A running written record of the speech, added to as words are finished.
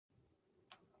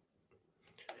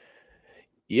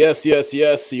Yes, yes,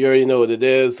 yes. You already know what it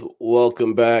is.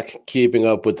 Welcome back. Keeping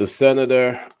up with the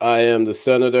Senator. I am the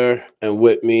Senator, and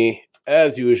with me,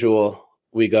 as usual,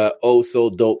 we got oh so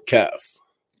dope Cass.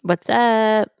 What's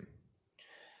up?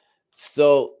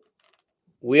 So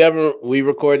we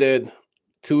recorded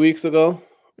 2 weeks ago.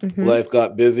 hmm Life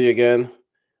got busy again.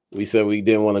 We said we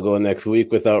didn't want to go next week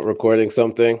without recording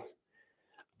something.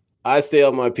 I stay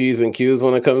on my P's and Q's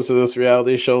when it comes to this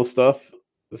reality show stuff.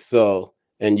 So,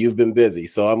 and you've been busy.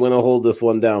 So I'm gonna hold this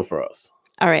one down for us.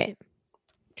 All right.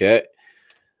 Okay.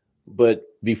 But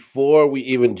before we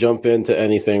even jump into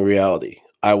anything reality,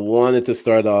 I wanted to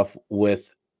start off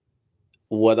with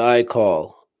what I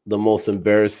call the most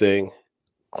embarrassing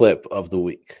clip of the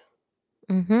week.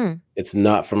 hmm It's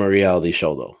not from a reality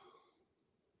show, though.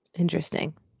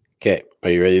 Interesting. Okay,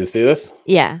 are you ready to see this?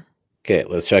 Yeah. Okay,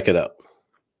 let's check it out.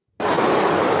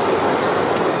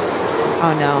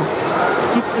 Oh no.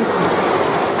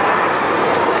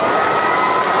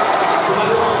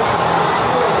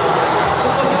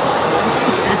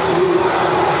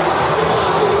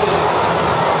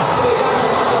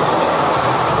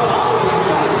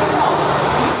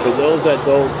 For those that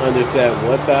don't understand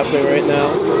what's happening right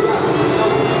now,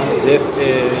 this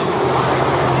is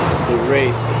the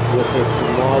race with the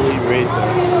Somali racer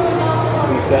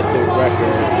who set the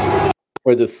record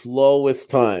for the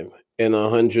slowest time in a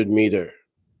 100-meter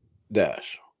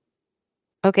dash.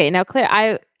 Okay. Now,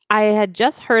 Claire, I had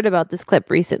just heard about this clip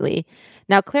recently.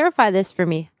 Now, clarify this for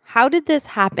me. How did this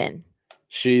happen?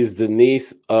 She's the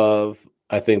niece of,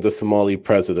 I think, the Somali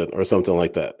president or something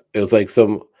like that. It was like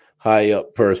some high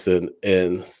up person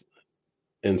in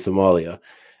Somalia,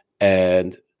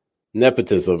 and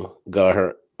nepotism got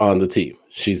her on the team.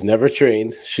 She's never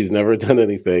trained. She's never done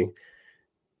anything.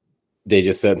 They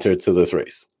just sent her to this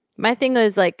race. My thing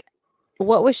was like,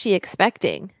 what was she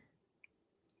expecting?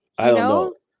 I don't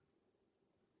know,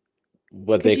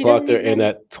 but 'Cause they she clocked doesn't her in even.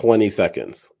 at 20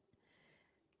 seconds.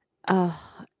 Oh,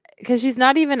 because she's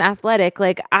not even athletic.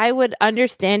 Like, I would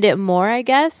understand it more, I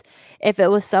guess, if it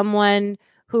was someone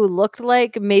who looked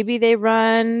like maybe they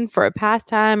run for a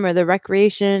pastime or the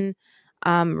recreation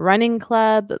running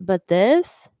club. But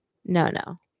this, no.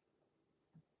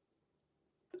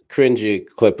 Cringy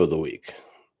clip of the week.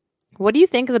 What do you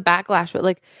think of the backlash?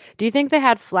 Like, do you think they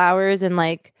had flowers and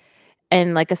like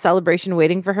a celebration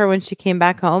waiting for her when she came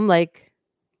back home? Like,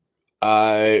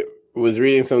 I was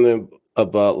reading something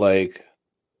about like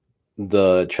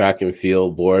the track and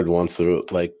field board wants to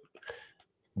like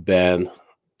ban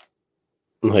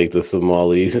like the from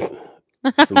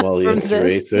Somalians this.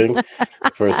 racing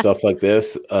for stuff like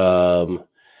this.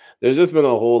 There's just been a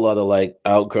whole lot of like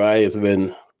outcry. It's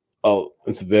been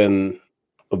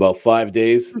about 5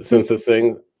 days since this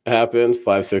thing happened,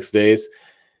 5, 6 days.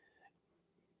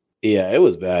 Yeah, it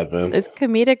was bad, man. It's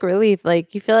comedic relief.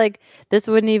 Like, you feel like this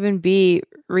wouldn't even be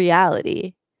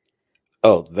reality.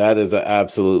 Oh, that is an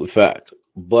absolute fact.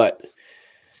 But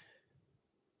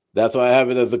that's why I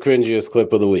have it as the cringiest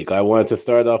clip of the week. I wanted to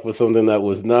start off with something that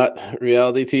was not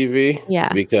reality TV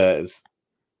Yeah. because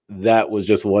that was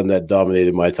just one that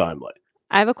dominated my timeline.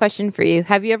 I have a question for you.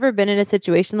 Have you ever been in a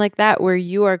situation like that where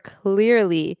you are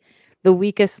clearly the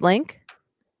weakest link?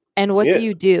 And what do Yeah.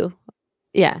 you do?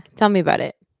 Yeah, tell me about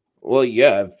it. Well,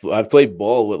 yeah, I've played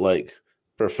ball with like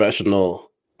professional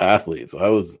athletes. I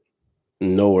was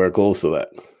nowhere close to that.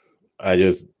 I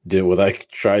just did what I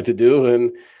tried to do,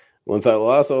 and once I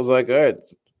lost, I was like, all right,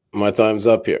 my time's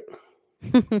up here.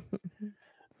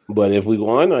 But if we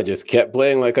won, I just kept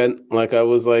playing like I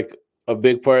was like a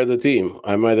big part of the team.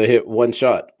 I might have hit one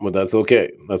shot, but that's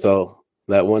okay. That's all.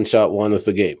 That one shot won us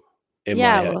the game in my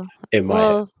Yeah, head. well, In my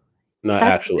head, well, not that's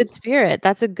a actually. good spirit.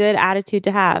 That's a good attitude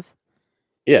to have.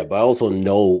 Yeah, but I also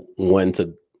know when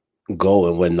to go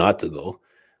and when not to go.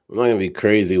 I'm not gonna be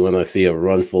crazy when I see a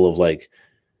run full of like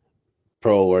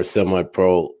pro or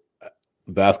semi-pro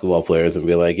basketball players and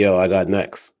be like, "Yo, I got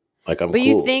next." Like I'm But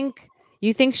you cool.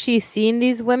 think she's seen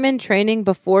these women training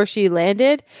before she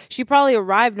landed? She probably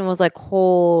arrived and was like,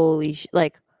 "Holy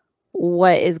like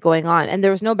what is going on?" And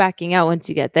there was no backing out once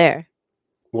you get there.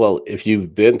 Well, if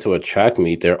you've been to a track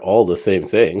meet, they're all the same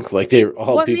thing. Like they're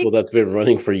all What people make that's been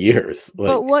running for years.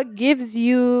 But Like what gives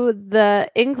you the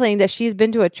inkling that she's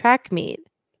been to a track meet?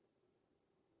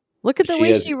 Look at the she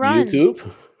way has she runs.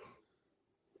 YouTube.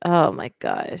 Oh my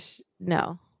gosh.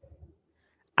 No.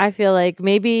 I feel like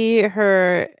maybe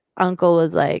her uncle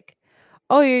was like,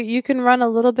 "Oh, you can run a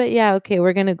little bit? Yeah, okay,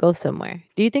 we're gonna go somewhere."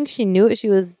 Do you think she knew what she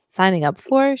was signing up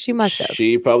for? She must have.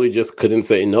 She probably just couldn't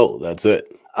say no. That's it.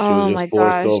 She was Oh just my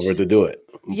forced gosh. over to do it.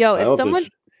 Yo, I if don't think someone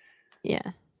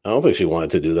yeah. I don't think she wanted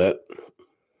to do that.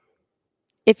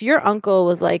 if your uncle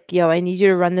was like, "Yo, I need you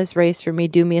to run this race for me,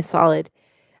 do me a solid,"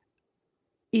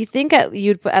 you think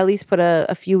you'd at least put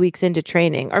a few weeks into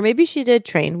training, or maybe she did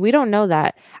train. We don't know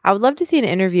that. I would love to see an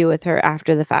interview with her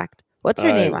after the fact. What's her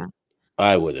I name?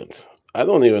 I wouldn't. I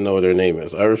don't even know what her name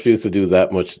is. I refuse to do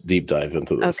that much deep dive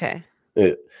into this. Okay.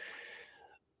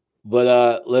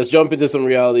 But let's jump into some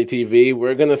reality TV.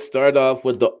 We're gonna start off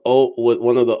with with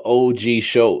one of the OG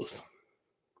shows,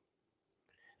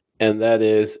 and that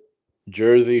is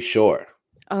Jersey Shore.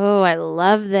 Oh, I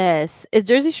love this. Is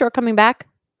Jersey Shore coming back?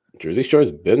 Jersey Shore's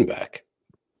been back.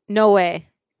 No way.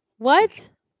 What?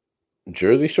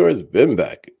 Jersey Shore has been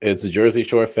back. It's Jersey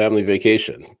Shore Family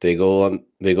Vacation. They go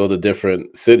to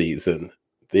different cities, and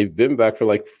they've been back for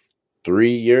like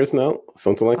 3 years now,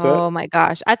 something like that. Oh my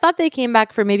gosh. I thought they came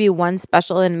back for maybe one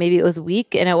special and maybe it was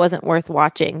weak and it wasn't worth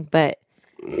watching, but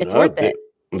it's No, worth it.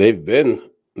 they've been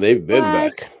What?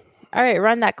 back. All right,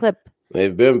 run that clip.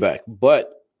 They've been back.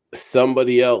 But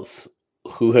somebody else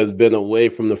who has been away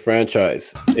from the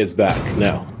franchise is back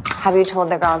now. Have you told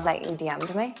the girls that you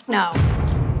DM'd me? No.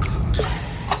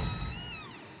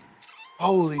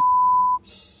 Holy.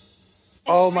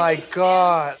 Oh my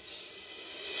God.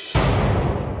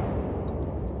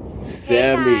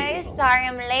 Sammy. Hey guys, sorry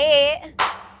I'm late.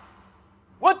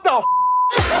 What the?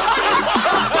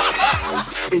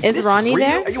 Is this Ronnie real?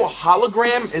 there? Are you a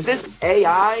hologram? Is this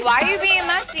AI? Why are you being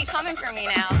messy coming for me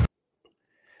now?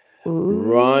 Ooh.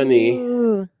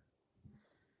 Ronnie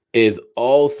is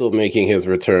also making his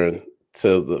return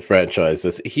to the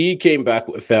franchise. He came back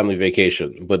with Family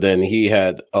Vacation, but then he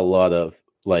had a lot of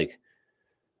like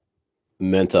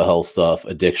mental health stuff,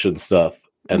 addiction stuff,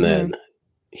 and then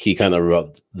he kind of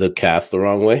rubbed the cast the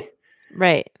wrong way.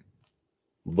 Right.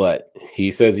 But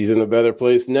he says he's in a better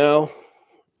place now,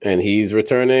 and he's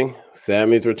returning.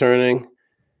 Sammy's returning.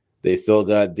 They still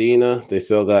got Dina. They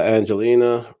still got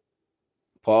Angelina,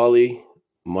 Paulie,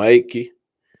 Mikey,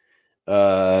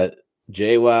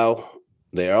 JWoww.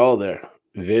 They're all there.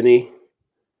 Vinny.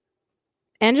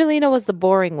 Angelina was the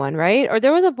boring one, right? Or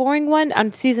there was a boring one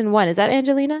on season 1. Is that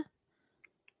Angelina?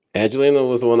 Angelina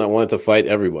was the one that wanted to fight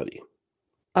everybody.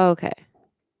 Okay.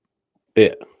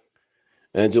 Yeah.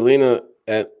 Angelina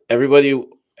and everybody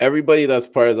that's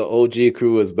part of the OG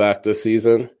crew is back this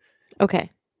season.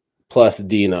 Okay. Plus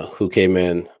Dina, who came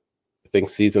in, I think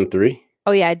season 3.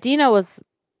 Oh yeah, Dina was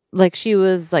like, she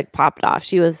was like popped off.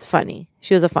 She was funny.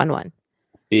 She was a fun one.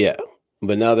 Yeah.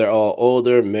 But now they're all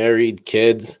older, married,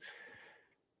 kids.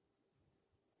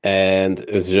 And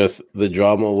it's just the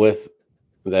drama with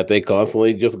that they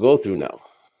constantly just go through now.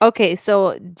 Okay,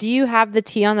 so do you have the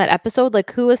tea on that episode?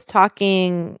 Like, who was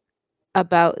talking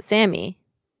about Sammy?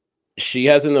 She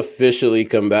hasn't officially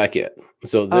come back yet.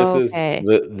 So this Okay.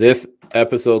 is this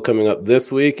episode coming up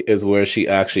this week is where she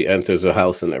actually enters her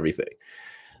house and everything.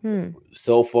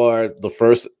 So far, the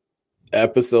first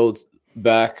episode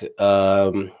back,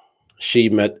 she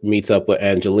meets up with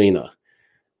Angelina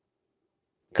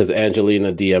because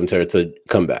Angelina DM'd her to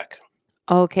come back.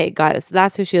 Okay, got it. So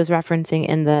that's who she was referencing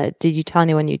in the "Did you tell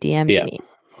anyone you DM'd me?"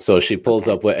 So she pulls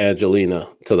up with Angelina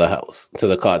to the house, to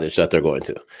the cottage that they're going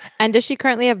to. And does she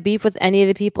currently have beef with any of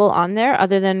the people on there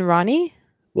other than Ronnie?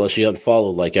 Well, she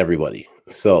unfollowed like everybody.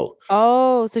 So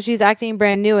so she's acting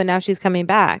brand new and now she's coming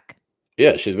back.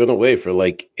 Yeah, she's been away for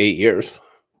like 8 years.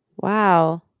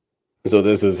 Wow. So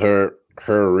this is her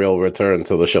real return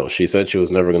to the show. She said she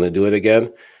was never going to do it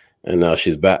again, and now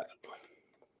she's back.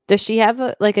 Does she have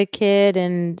a kid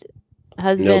and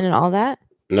husband and all that?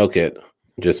 No kid.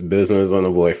 Just business and a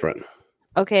boyfriend.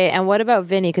 Okay, and what about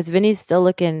Vinny? Because Vinny's still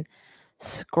looking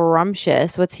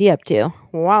scrumptious. What's he up to?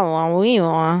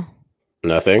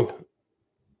 Nothing.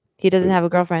 He doesn't have a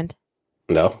girlfriend.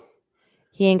 No.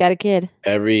 He ain't got a kid.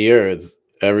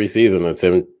 Every season, it's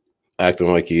him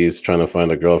acting like he's trying to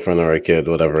find a girlfriend or a kid,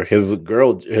 whatever. His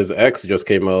ex just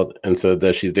came out and said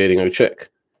that she's dating a chick.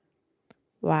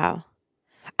 Wow.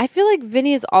 I feel like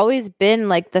Vinny has always been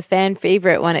like the fan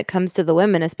favorite when it comes to the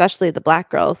women, especially the black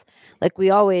girls. Like, we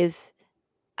always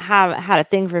have had a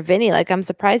thing for Vinny. Like, I'm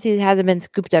surprised he hasn't been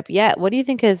scooped up yet. What do you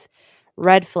think his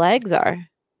red flags are?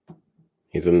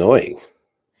 He's annoying.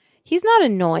 He's not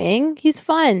annoying. He's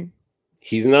fun.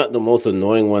 He's not the most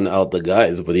annoying one out the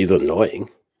guys, but he's annoying.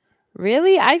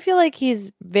 Really? I feel like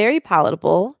he's very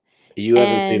palatable. You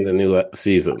haven't seen the new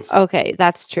seasons. Okay,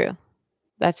 that's true.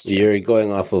 That's true. You're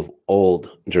going off of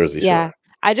old Jersey Shore. Yeah.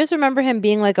 I just remember him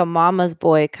being like a mama's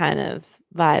boy kind of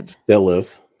vibe. Still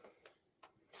is.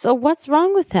 So what's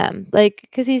wrong with him? Like,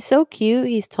 because he's so cute.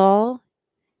 He's tall.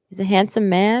 He's a handsome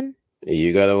man.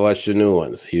 You got to watch the new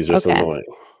ones. He's just annoying.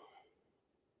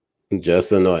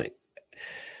 Just annoying.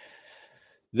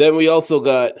 Then we also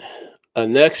got A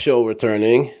next show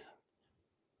returning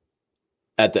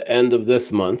at the end of this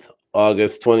month,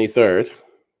 August 23rd.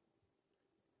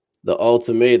 The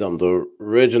Ultimatum, the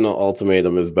original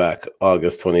Ultimatum, is back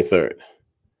August 23rd.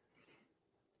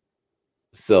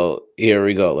 So here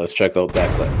we go. Let's check out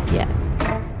that clip. Yes.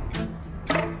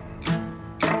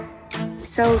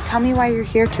 So tell me why you're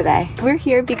here today. We're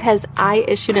here because I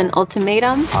issued an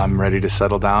ultimatum. I'm ready to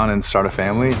settle down and start a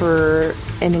family. For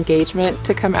an engagement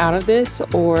to come out of this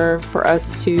or for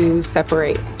us to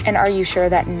separate. And are you sure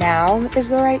that now is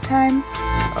the right time?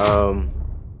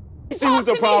 See who's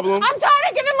the problem. I'm tired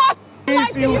of giving my life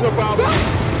See who's the problem.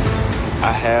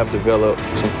 I have developed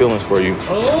some feelings for you.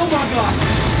 Oh my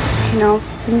God. You know,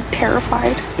 I'm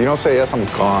terrified. You don't say yes, I'm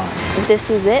gone. This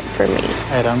is it for me.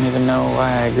 I don't even know why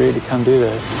I agreed to come do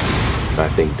this. I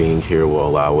think being here will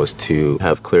allow us to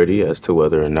have clarity as to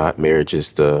whether or not marriage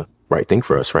is the right thing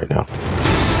for us right now.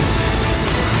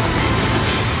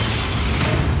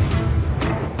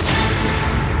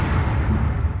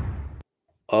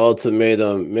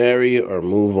 Ultimatum, marry or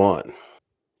move on.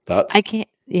 Thoughts? I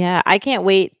can't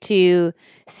wait to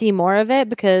see more of it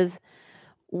because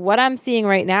what I'm seeing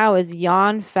right now is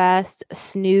yawn fest,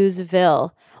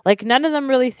 snoozeville. Like none of them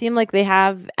really seem like they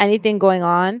have anything going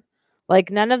on.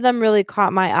 Like none of them really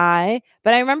caught my eye.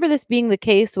 But I remember this being the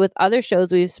case with other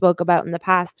shows we've spoke about in the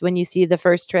past when you see the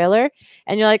first trailer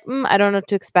and you're like, I don't know what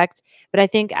to expect. But I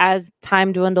think as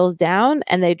time dwindles down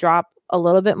and they drop a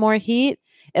little bit more heat,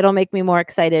 it'll make me more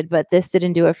excited. But this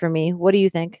didn't do it for me. What do you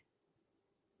think?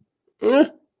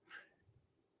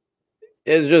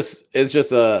 It's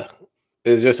just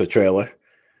a trailer.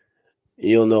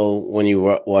 You'll know when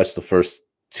you watch the first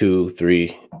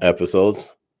 2-3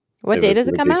 episodes. What day does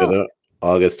it come out?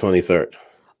 August 23rd.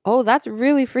 Oh, that's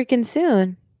really freaking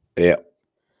soon. Yeah.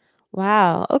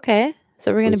 Wow. Okay.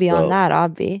 So we're going to be on that,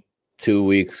 Obvi. 2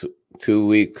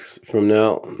 weeks from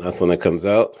now, that's when it comes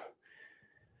out.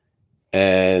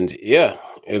 And yeah,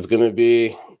 it's just going to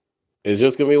be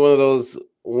one of those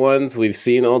ones. We've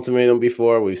seen Ultimatum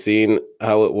before. We've seen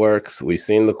how it works. We've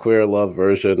seen the queer love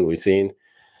version. We've seen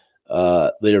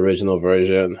the original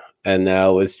version. And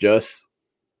now it's just,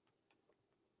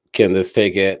 can this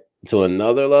take it to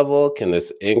another level? Can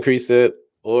this increase it?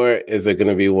 Or is it going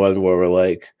to be one where we're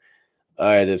like, all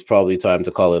right, it's probably time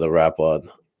to call it a wrap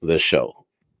on this show,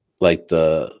 like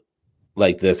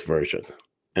this version,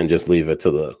 and just leave it to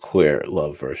the queer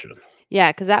love version?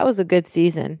 Yeah, because that was a good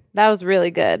season. That was really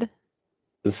good.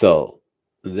 So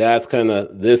that's kind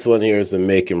of, this one here is a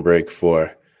make and break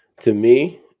for, to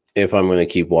me, if I'm going to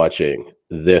keep watching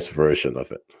this version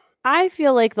of it. I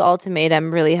feel like the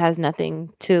Ultimatum really has nothing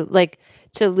to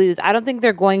lose. I don't think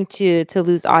they're going to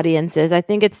lose audiences. I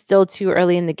think it's still too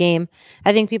early in the game.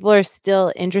 I think people are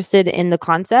still interested in the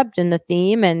concept and the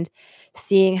theme and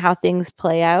seeing how things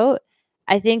play out.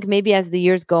 I think maybe as the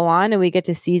years go on and we get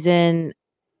to season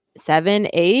 7,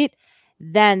 8,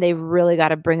 then they've really got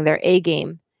to bring their A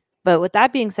game. But with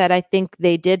that being said, I think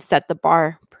they did set the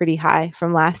bar pretty high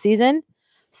from last season.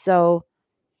 So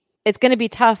it's going to be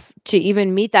tough to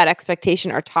even meet that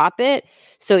expectation or top it.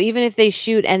 So even if they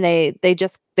shoot and they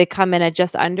come in at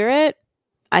just under it,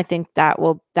 I think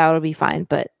that'll be fine,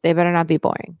 but they better not be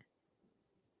boring.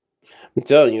 I'm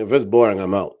telling you, if it's boring,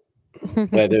 I'm out.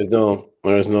 Like there's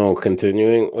no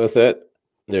continuing with it.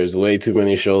 There's way too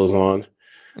many shows on.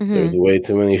 Mm-hmm. There's way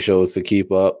too many shows to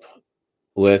keep up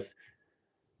with.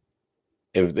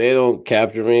 If they don't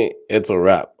capture me, it's a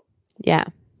wrap. Yeah.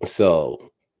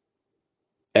 So,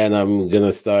 and I'm going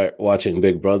to start watching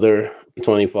Big Brother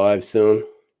 25 soon.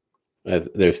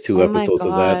 There's 2 episodes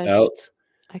of that out.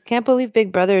 I can't believe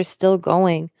Big Brother is still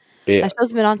going. Yeah. That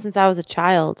show's been on since I was a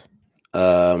child.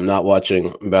 I'm not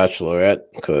watching Bachelorette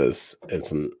because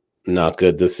it's not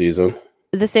good this season.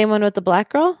 The same one with the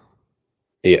black girl?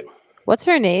 Yeah. What's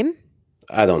her name?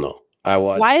 I don't know.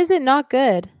 Why is it not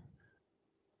good?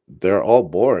 They're all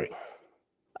boring.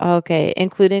 Okay,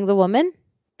 including the woman?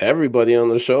 Everybody on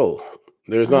the show.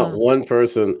 There's not one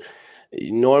person.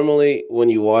 Normally, when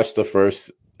you watch the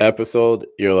first episode,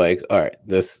 you're like, all right,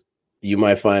 you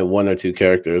might find 1 or 2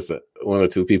 characters, 1 or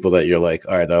 2 people that you're like,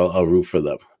 all right, I'll root for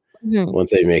them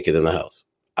once they make it in the house.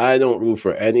 I don't root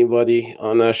for anybody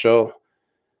on that show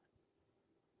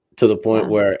to the point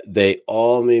where they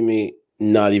all made me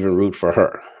not even root for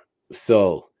her.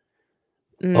 So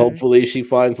hopefully she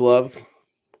finds love.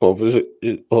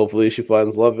 Hopefully she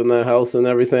finds love in that house and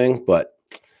everything. But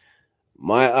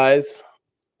my eyes,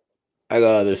 I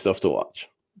got other stuff to watch.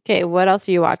 Okay, what else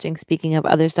are you watching? Speaking of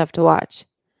other stuff to watch.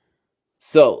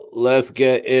 So let's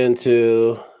get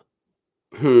into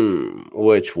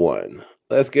which one?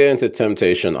 Let's get into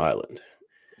Temptation Island.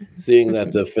 seeing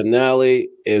that the finale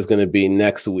is going to be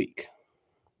next week.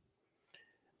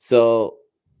 So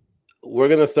we're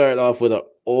going to start off with an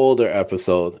older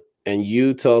episode, and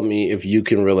you tell me if you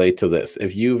can relate to this.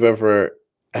 If you've ever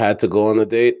had to go on a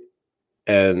date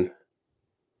and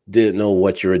didn't know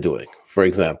what you were doing, for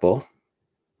example.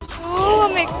 Oh,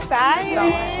 I'm excited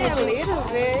a little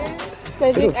bit.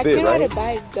 I can't ride a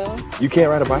bike, though. You can't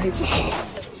ride a bike?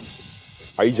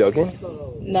 Are you joking?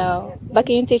 No. But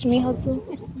can you teach me how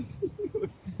to?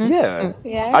 Yeah.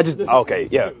 Yeah? Okay,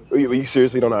 yeah. You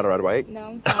seriously don't know how to ride a bike? No,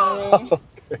 I'm sorry.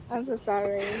 I'm so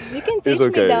sorry. You can teach It's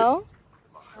okay. me, though.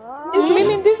 It's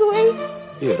leaning this way.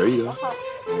 Yeah, there you go.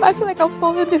 I feel like I'm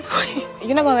falling this way.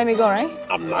 You're not gonna let me go, right?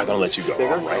 I'm not gonna let you go.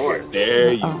 I'm right here.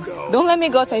 There you go. Don't let me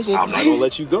go, Tajik. I'm not gonna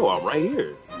let you go. I'm right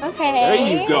here. Okay.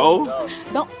 There you go.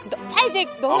 Don't Tajik,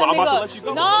 don't I'm let me about go. to let you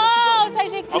go. No,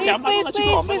 Tajik, please, Okay, I'm not gonna let you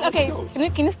go. I'm not please. gonna let Okay, you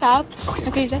go. can you stop?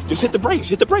 Okay, Just hit the brakes.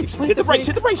 Hit the brakes. Hit the brakes.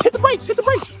 Hit the brakes. Hit the brakes. Hit the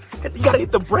brakes. You gotta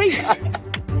hit the brakes.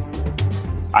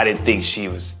 I didn't think she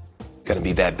was gonna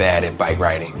be that bad at bike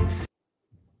riding.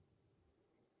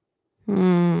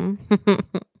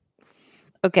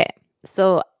 Okay,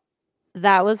 so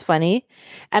that was funny.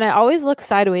 And I always look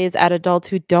sideways at adults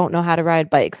who don't know how to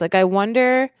ride bikes. Like, I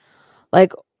wonder,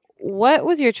 like, what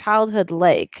was your childhood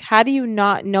like? How do you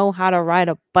not know how to ride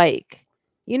a bike?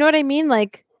 You know what I mean?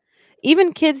 Like,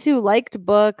 even kids who liked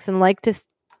books and liked to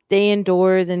stay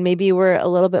indoors and maybe were a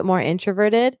little bit more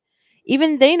introverted,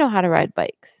 even they know how to ride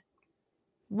bikes.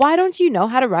 Why don't you know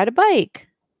how to ride a bike?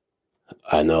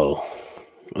 I know.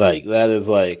 Like, that is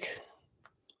like,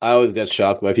 I always get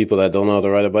shocked by people that don't know how to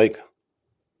ride a bike.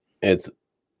 It's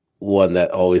one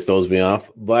that always throws me off.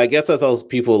 But I guess that's how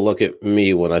people look at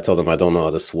me when I tell them I don't know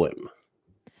how to swim.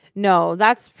 No,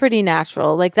 that's pretty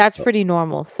natural. Like, that's pretty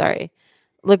normal. Sorry.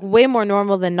 Like, way more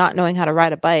normal than not knowing how to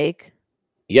ride a bike.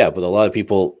 Yeah, but a lot of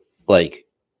people, like,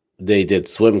 they did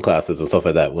swim classes and stuff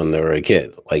like that when they were a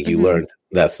kid. Like, you learned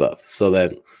that stuff. So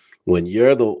then when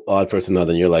you're the odd person out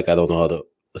and you're like, I don't know how to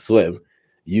swim,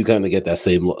 you kind of get that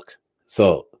same look.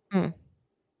 So, I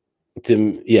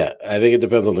think it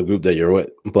depends on the group that you're with.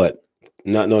 But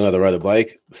not knowing how to ride a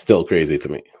bike, still crazy to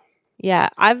me. Yeah,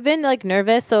 I've been like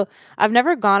nervous. So I've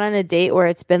never gone on a date where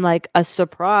it's been like a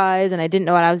surprise and I didn't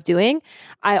know what I was doing.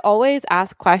 I always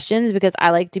ask questions because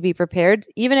I like to be prepared.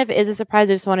 Even if it is a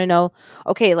surprise, I just want to know,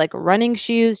 okay, like running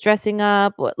shoes, dressing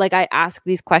up. Like, I ask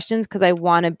these questions because I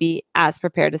want to be as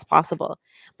prepared as possible.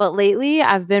 But lately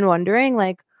I've been wondering,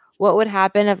 like, what would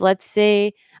happen if, let's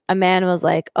say, a man was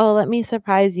like, oh, let me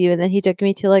surprise you. And then he took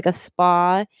me to like a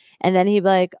spa. And then he'd be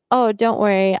like, oh, don't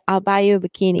worry, I'll buy you a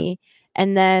bikini.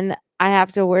 And then I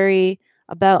have to worry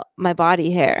about my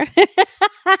body hair.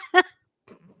 I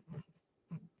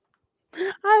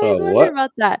always wonder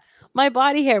about that. My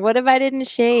body hair. What if I didn't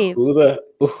shave? Who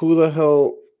the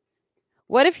hell?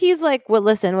 What if he's like, well,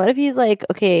 listen, what if he's like,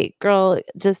 okay, girl,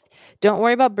 just don't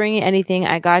worry about bringing anything.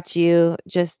 I got you.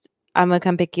 Just, I'm going to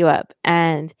come pick you up.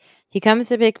 And he comes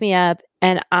to pick me up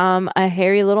and I'm a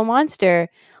hairy little monster.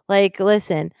 Like,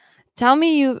 listen, tell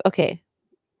me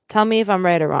if I'm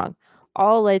right or wrong.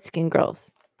 All light-skinned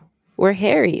girls, we're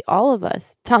hairy, all of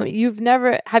us. Tell me,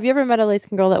 have you ever met a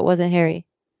light-skinned girl that wasn't hairy?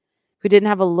 Who didn't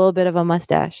have a little bit of a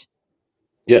mustache?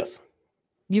 Yes.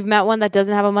 You've met one that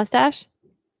doesn't have a mustache?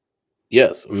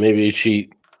 Yes. Maybe she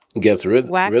gets rid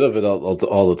of it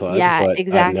all the time. Yeah, but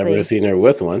exactly. I've never seen her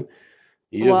with one.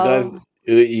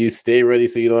 You stay ready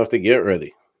so you don't have to get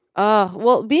ready. Oh,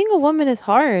 well, being a woman is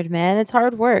hard, man. It's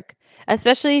hard work.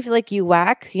 Especially if like you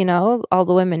wax, all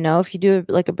the women know if you do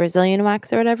like a Brazilian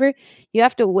wax or whatever, you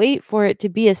have to wait for it to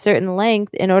be a certain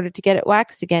length in order to get it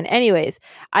waxed again. Anyways,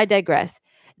 I digress.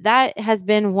 That has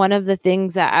been one of the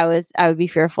things that I would be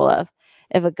fearful of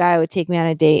if a guy would take me on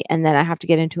a date and then I have to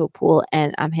get into a pool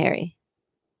and I'm hairy.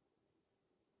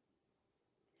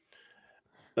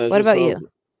 What about you?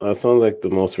 That sounds like the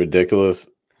most ridiculous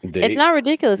date. It's not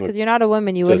ridiculous because you're not a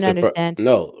woman. You wouldn't understand.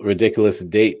 No, ridiculous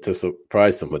date to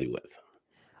surprise somebody with.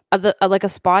 Like a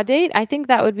spa date? I think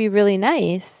that would be really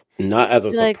nice. Not as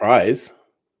a surprise.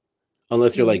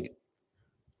 Unless you're like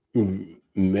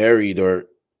married or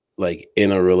like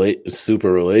in a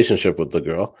super relationship with the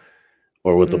girl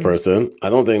or with the person. I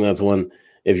don't think that's one.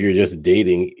 If you're just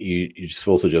dating, you're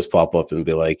supposed to just pop up and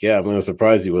be like, yeah, I'm going to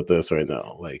surprise you with this right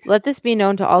now. Like, let this be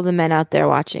known to all the men out there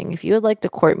watching. If you would like to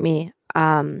court me,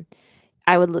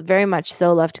 I would very much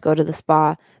so love to go to the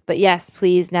spa. But yes,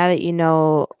 please, now that you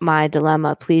know my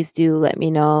dilemma, please do let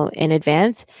me know in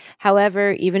advance.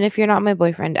 However, even if you're not my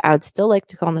boyfriend, I would still like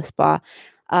to go on the spa.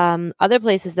 Other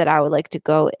places that I would like to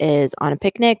go is on a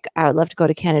picnic. I would love to go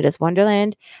to Canada's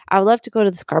Wonderland. I would love to go to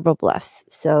the Scarborough Bluffs.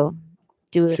 So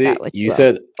do with See, that what you will.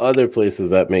 said other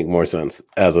places that make more sense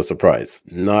as a surprise,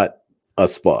 not a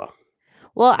spa.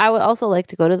 Well, I would also like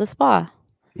to go to the spa.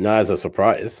 Not as a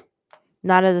surprise.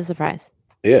 Not as a surprise.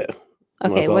 Yeah.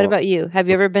 Okay, what about you? Have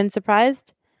you ever been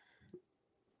surprised?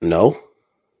 No.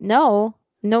 No.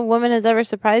 No woman has ever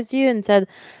surprised you and said,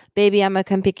 baby, I'm going to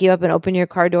come pick you up and open your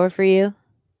car door for you?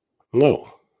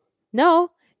 No. No,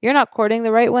 you're not courting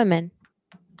the right women.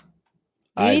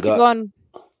 You need to go on.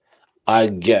 I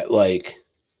get like,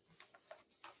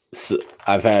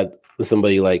 I've had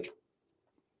somebody like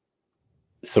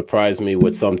surprise me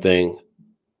with something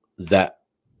that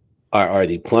I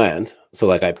already planned. So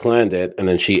like I planned it and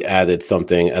then she added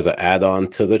something as an add-on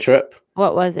to the trip.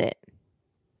 What was it?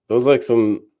 It was like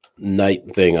some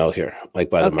night thing out here, like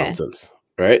by the mountains,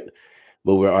 right?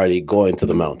 But we're already going to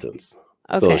the mountains.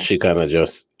 So she kind of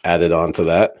just added on to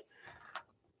that.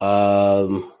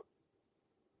 No,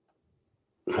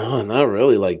 not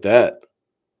really like that.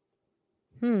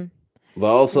 But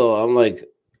also I'm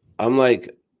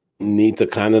like need to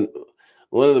kind of,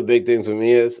 one of the big things for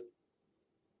me is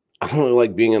I don't really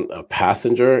like being a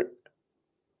passenger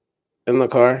in the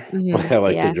car. Like I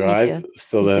like to drive.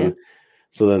 So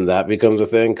then that becomes a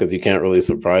thing because you can't really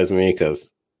surprise me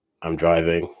because I'm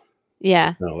driving.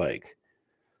 Yeah. It's not like,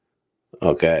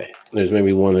 okay. There's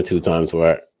maybe 1 or 2 times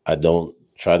where I don't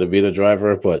try to be the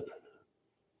driver, but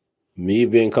me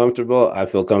being comfortable, I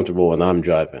feel comfortable when I'm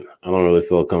driving. I don't really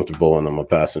feel comfortable when I'm a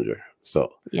passenger.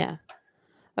 So yeah.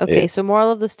 Okay, so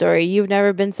moral of the story, you've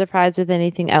never been surprised with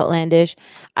anything outlandish.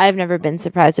 I've never been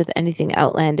surprised with anything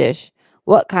outlandish.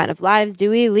 What kind of lives do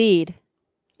we lead?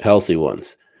 Healthy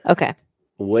ones. Okay.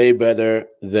 Way better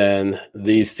than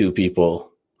these two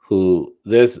people who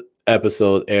this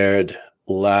episode aired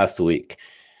last week.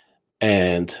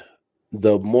 And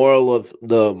the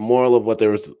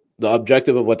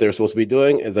objective of what they were supposed to be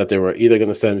doing is that they were either going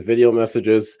to send video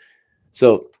messages.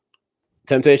 So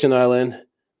Temptation Island,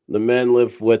 the men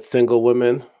live with single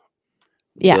women.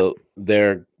 Yeah.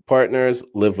 Their partners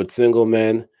live with single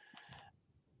men.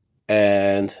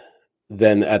 And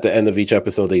then at the end of each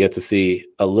episode, they get to see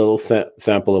a little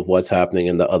sample of what's happening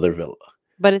in the other villa.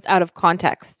 But it's out of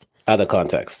context. Out of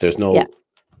context. There's no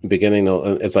beginning. No,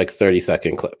 it's like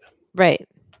 30-second clip. Right.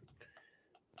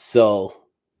 So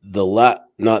not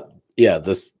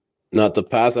the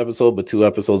past episode, but 2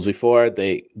 episodes before,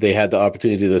 they had the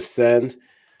opportunity to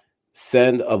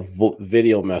send a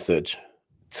video message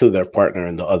to their partner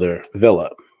in the other villa.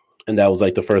 And that was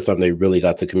like the first time they really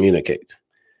got to communicate.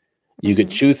 You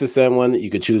could choose to send one, you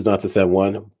could choose not to send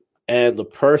one, and the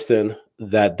person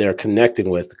that they're connecting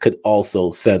with could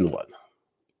also send one.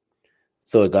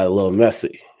 So it got a little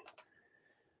messy.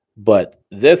 But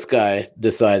this guy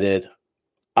decided,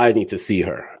 I need to see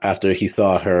her after he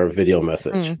saw her video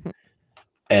message.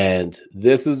 And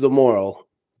this is the moral.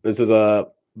 This is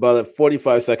about a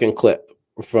 45-second clip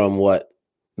from what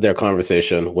their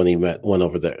conversation when he went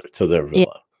over there to their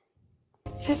villa.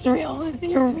 This is real.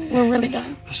 We're really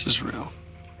done. This is real.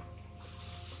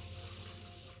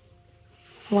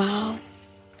 Wow.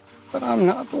 But I'm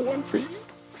not the one for you.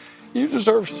 You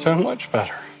deserve so much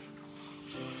better.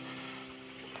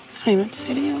 I don't even know what to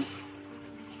say to you.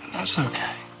 That's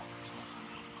okay.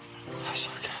 That's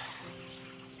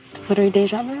okay. Literally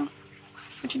deja vu.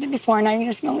 That's what you did before. Now you're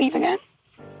just gonna leave again.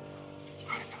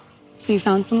 So you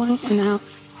found someone in the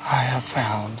house? I have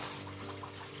found.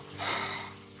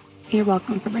 You're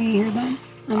welcome for bringing her here then.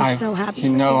 I'm so happy. You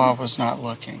know I was not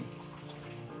looking.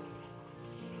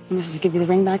 I'm supposed to give you the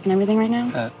ring back and everything right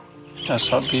now?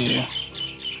 That's up to you.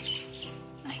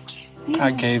 Thank you.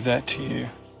 I gave that to you.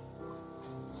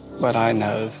 But I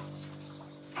know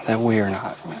that we are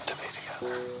not meant to be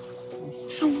together.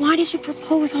 So why did you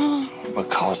propose all?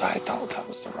 Because I thought that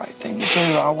was the right thing to do.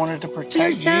 I wanted to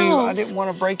protect you. I didn't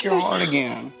want to break your heart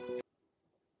again.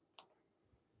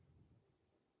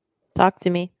 Talk to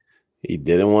me. He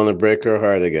didn't want to break her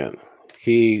heart again.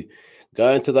 He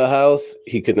got into the house.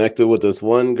 He connected with this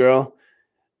one girl.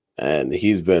 And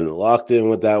he's been locked in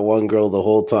with that one girl the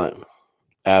whole time.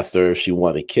 Asked her if she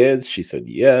wanted kids. She said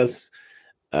yes.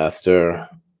 Asked her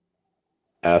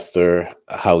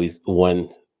when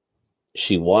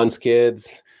she wants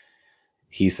kids.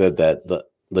 He said that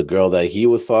the girl that he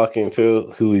was talking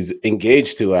to, who he's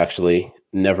engaged to actually,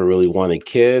 never really wanted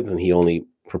kids, and he only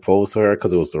proposed to her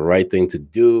because it was the right thing to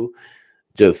do.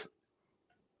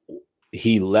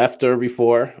 He left her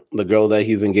before, the girl that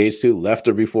he's engaged to left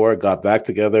her before, got back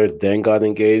together, then got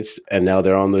engaged, and now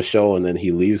they're on the show, and then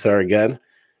he leaves her again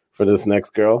for this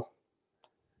next girl.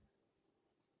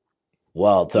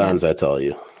 Wild times, I tell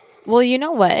you. Well, you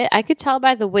know what? I could tell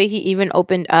by the way he even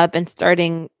opened up and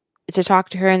starting to talk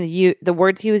to her, and the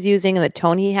words he was using and the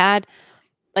tone he had,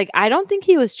 like, I don't think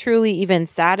he was truly even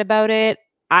sad about it.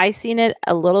 I seen it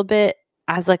a little bit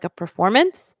as like a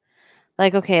performance.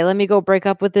 Like, okay, let me go break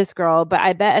up with this girl. But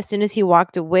I bet as soon as he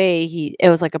walked away, it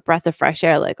was like a breath of fresh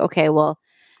air. Like, okay, well,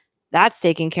 that's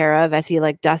taken care of, as he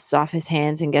like dusts off his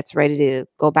hands and gets ready to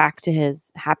go back to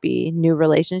his happy new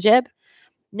relationship.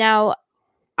 Now,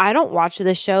 I don't watch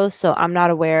this show, so I'm not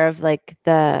aware of like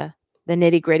the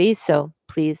nitty gritty. So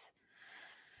please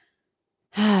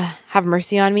have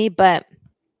mercy on me. But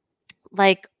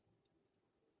like,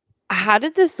 how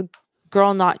did this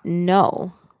girl not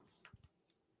know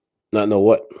Not know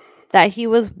what? that he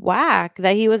was whack,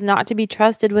 that he was not to be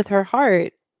trusted with her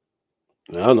heart?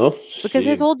 I don't know. Because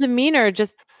his whole demeanor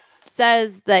just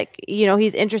says like,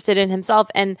 he's interested in himself.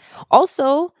 And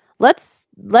also, let's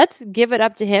give it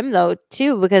up to him though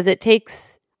too, because it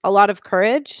takes a lot of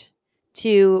courage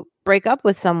to break up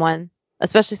with someone,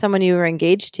 especially someone you were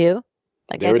engaged to.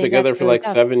 Like, they were together for like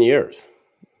 7 years.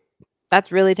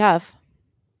 That's really tough.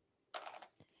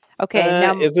 Okay,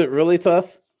 now is it really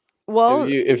tough? Well,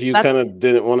 if you kind of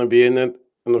didn't want to be in it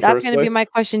in the first place? That's going to be my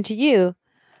question to you.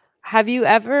 Have you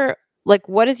ever, like,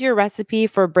 what is your recipe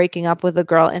for breaking up with a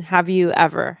girl, and have you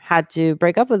ever had to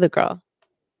break up with a girl?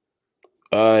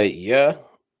 Yeah.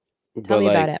 Tell me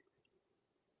about it.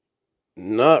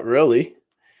 Not really.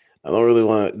 I don't really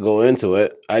want to go into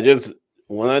it.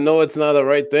 When I know it's not the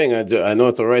right thing, I know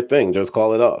it's the right thing. Just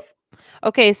call it off.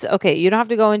 Okay, so you don't have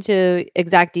to go into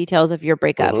exact details of your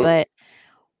breakup, but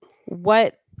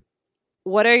what's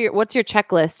your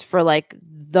checklist for like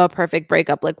the perfect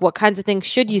breakup? Like, what kinds of things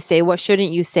should you say? What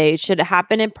shouldn't you say? Should it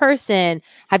happen in person?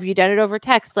 Have you done it over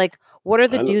text? Like, what are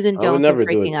the do's and don'ts of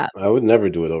breaking up? I would never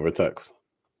do it over text.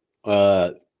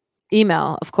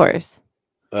 Email, of course.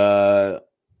 I've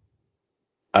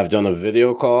done a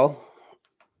video call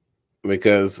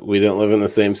because we didn't live in the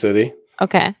same city.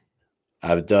 Okay.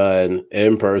 I've done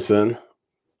in person.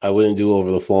 I wouldn't do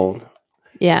over the phone.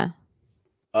 Yeah.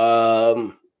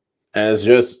 And it's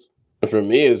just, for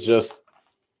me, it's just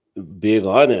being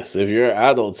honest. If you're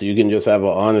adults, you can just have an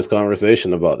honest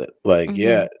conversation about it. Like,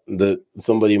 yeah,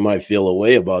 somebody might feel a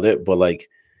way about it, but like,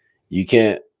 you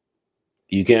can't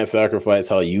sacrifice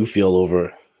how you feel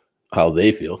over how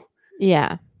they feel.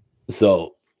 Yeah.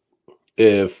 So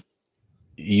if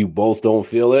you both don't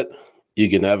feel it, you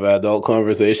can have an adult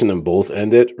conversation and both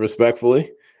end it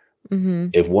respectfully. Mm-hmm.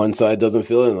 If one side doesn't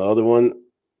feel it and the other one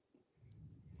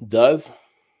does,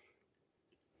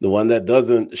 the one that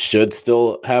doesn't should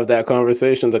still have that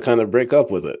conversation to kind of break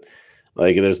up with it.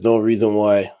 Like, there's no reason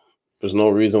why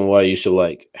you should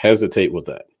like hesitate with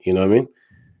that. You know what I mean?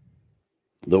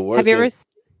 The worst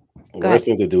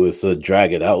thing to do is to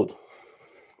drag it out.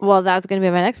 Well, that's going to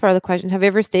be my next part of the question. Have you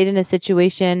ever stayed in a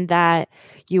situation that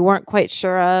you weren't quite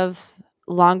sure of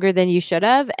longer than you should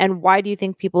have? And why do you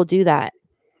think people do that?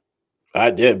 I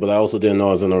did, but I also didn't know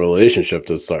I was in a relationship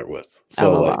to start with.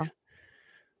 So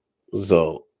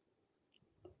so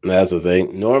that's the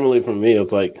thing. Normally for me,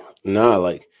 it's like, nah,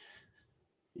 like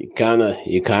you kind of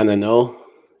know,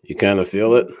 you kind of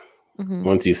feel it. Mm-hmm.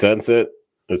 Once you sense it,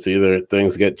 it's either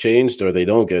things get changed or they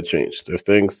don't get changed.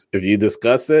 If you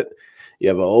discuss it, you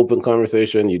have an open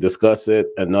conversation, you discuss it,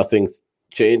 and nothing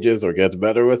changes or gets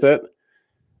better with it,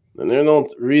 then there's no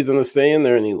reason to stay in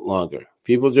there any longer.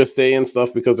 People just stay in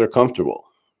stuff because they're comfortable.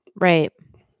 Right.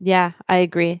 Yeah, I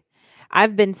agree.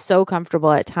 I've been so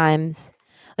comfortable at times.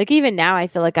 Like, even now, I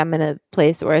feel like I'm in a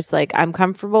place where it's like I'm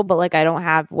comfortable, but like I don't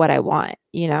have what I want,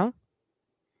 you know?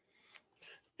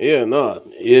 Yeah, no.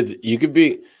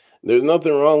 There's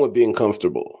nothing wrong with being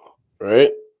comfortable,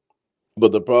 right?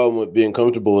 But the problem with being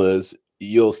comfortable is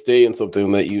you'll stay in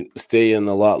something that you stay in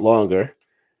a lot longer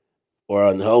or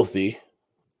unhealthy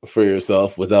for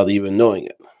yourself without even knowing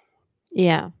it.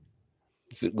 Yeah.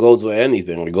 It goes with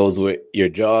anything. It goes with your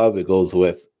job. It goes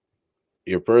with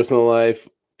your personal life.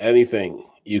 Anything.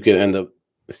 You can end up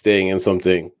staying in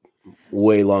something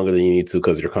way longer than you need to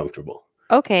because you're comfortable.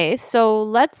 Okay,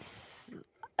 so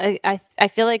I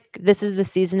feel like this is the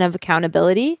season of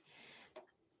accountability.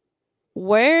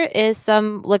 Where is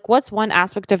what's one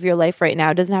aspect of your life right now?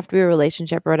 It doesn't have to be a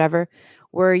relationship or whatever,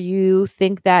 where you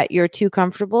think that you're too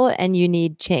comfortable and you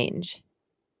need change?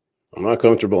 I'm not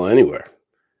comfortable anywhere.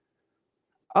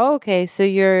 Oh, okay, so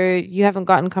you haven't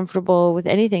gotten comfortable with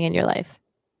anything in your life?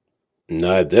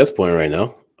 Not at this point right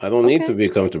now. I don't need to be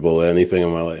comfortable with anything in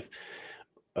my life.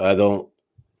 I don't.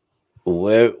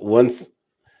 Once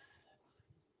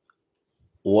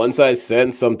I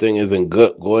sense something isn't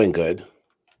going good,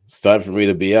 it's time for me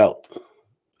to be out.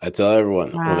 I tell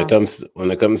everyone when it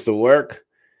comes to work,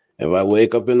 if I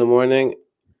wake up in the morning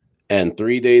and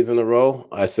 3 days in a row,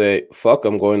 I say, fuck,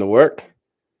 I'm going to work.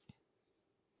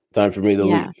 Time for me to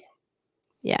leave.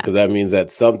 Yeah. Because that means that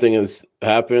something has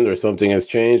happened or something has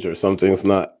changed or something's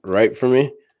not right for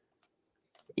me.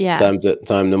 Yeah. Time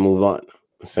to move on.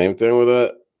 Same thing with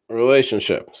a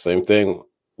relationship. Same thing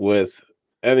with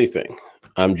anything.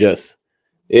 I'm just,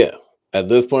 at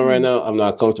this point right now, I'm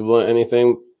not comfortable in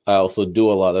anything. I also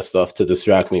do a lot of stuff to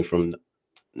distract me from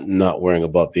not worrying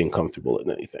about being comfortable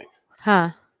in anything.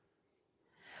 Huh.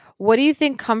 What do you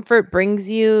think comfort brings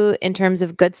you in terms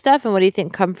of good stuff? And what do you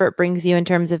think comfort brings you in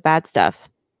terms of bad stuff?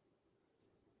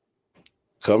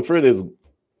 Comfort is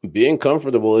being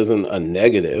comfortable isn't a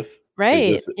negative.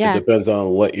 Right. It depends on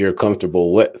what you're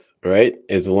comfortable with, right?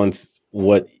 It's once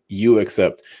what you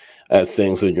accept as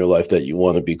things in your life that you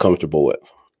want to be comfortable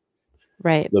with.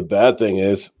 Right. The bad thing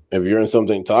is if you're in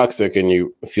something toxic and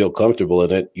you feel comfortable in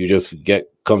it, you just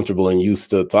get comfortable and used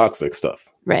to toxic stuff.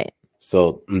 Right.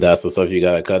 So that's the stuff you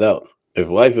got to cut out. If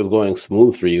life is going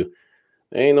smooth for you,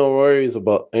 ain't no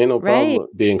problem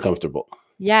with being comfortable.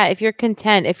 Yeah, if you're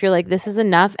content, if you're like, this is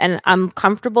enough and I'm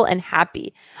comfortable and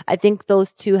happy, I think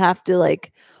those two have to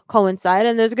like coincide.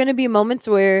 And there's going to be moments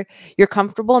where you're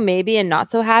comfortable maybe and not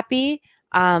so happy.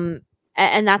 And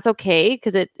that's okay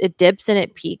because it dips and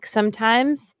it peaks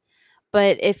sometimes.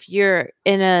 But if you're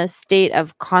in a state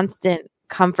of constant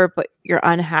comfort, but you're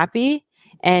unhappy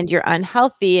and you're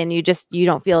unhealthy and you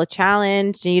don't feel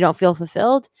challenged and you don't feel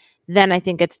fulfilled, then I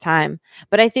think it's time.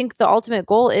 But I think the ultimate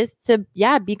goal is to,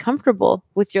 be comfortable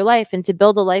with your life and to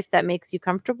build a life that makes you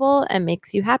comfortable and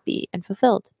makes you happy and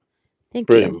fulfilled. Thank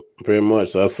you. Pretty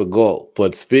much. That's the goal.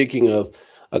 But speaking of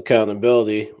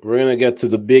accountability, we're going to get to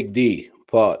the big D.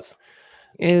 Pause.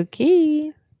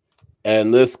 Okay.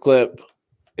 And this clip,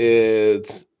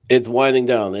 it's winding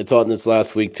down. It's on this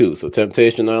last week too. So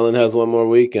Temptation Island has one more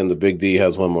week and the big D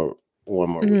has one more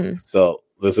week. So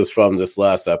this is from this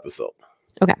last episode.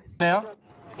 Okay. Now,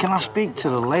 can I speak to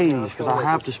the ladies? Because I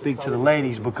have to speak to the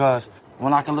ladies because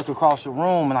when I can look across the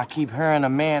room and I keep hearing a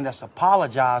man that's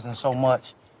apologizing so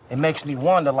much, it makes me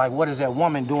wonder, like, what is that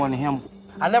woman doing to him?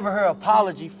 I never heard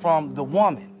apology from the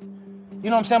woman. You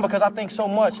know what I'm saying? Because I think so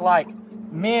much, like,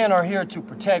 men are here to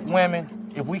protect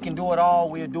women. If we can do it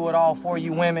all, we'll do it all for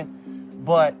you women.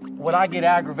 But what I get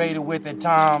aggravated with at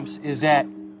times is that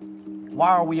why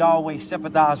are we always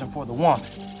sympathizing for the woman?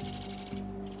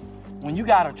 When you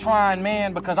got a trying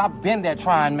man, because I've been that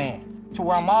trying man, to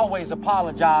where I'm always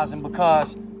apologizing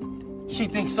because she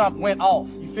thinks something went off.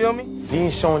 You feel me?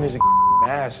 Dean showing his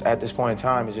ass at this point in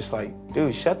time is just like,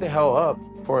 dude, shut the hell up.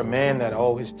 For a man that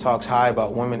always talks high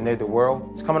about women in the world,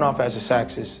 it's coming off as a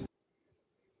sexist.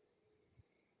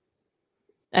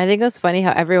 I think it was funny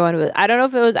how everyone was, I don't know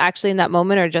if it was actually in that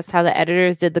moment or just how the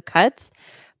editors did the cuts,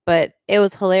 but it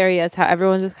was hilarious how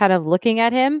everyone's just kind of looking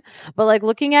at him, but like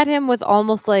looking at him with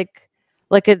almost like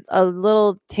a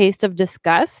little taste of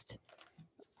disgust.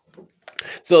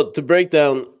 So to break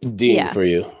down Dean for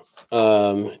you,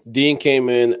 Dean came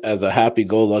in as a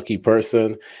happy-go-lucky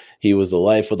person. He was the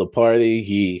life of the party.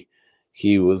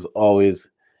 He was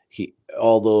always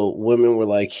although women were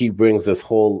like, he brings this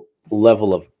whole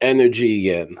level of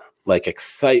energy and like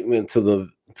excitement to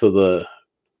the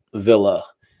villa.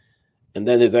 And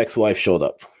then his ex-wife showed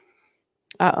up.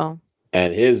 Uh-oh.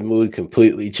 And his mood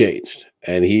completely changed.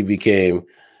 And he became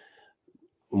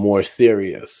more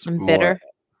serious,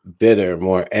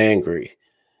 more angry.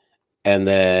 And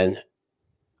then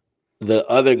the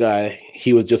other guy,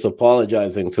 he was just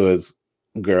apologizing to his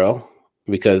girl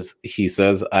because he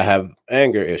says, I have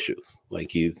anger issues. Like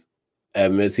he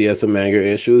admits he has some anger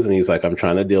issues and he's like, I'm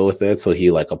trying to deal with it. So he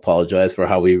like apologized for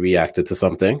how he reacted to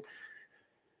something.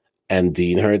 And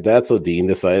Dean heard that. So Dean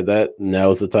decided that now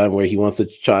is the time where he wants to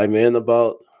chime in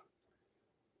about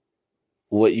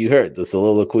what you heard, the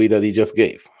soliloquy that he just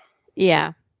gave.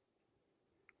 Yeah.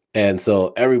 And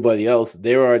so everybody else,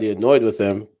 they were already annoyed with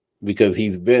him because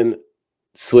he's been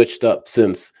switched up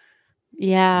since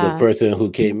the person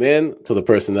who came in to the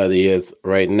person that he is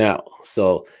right now.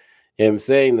 So him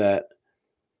saying that,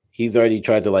 he's already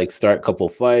tried to like start a couple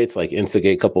fights, like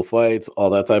instigate a couple fights, all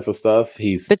that type of stuff.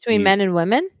 He's between men and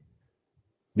women?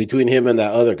 Between him and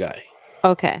that other guy.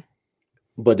 Okay.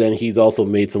 But then he's also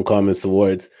made some comments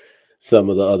towards some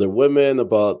of the other women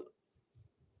about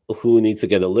who needs to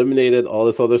get eliminated, all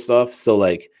this other stuff. So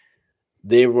like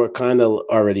they were kind of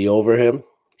already over him.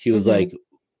 He was like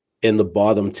in the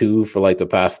bottom two for like the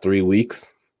past 3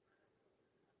 weeks.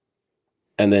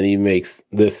 And then he makes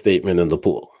this statement in the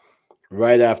pool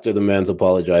right after the man's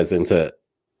apologizing to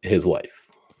his wife.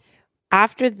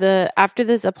 After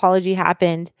this apology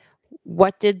happened,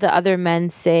 what did the other men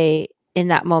say in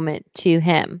that moment to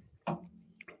him?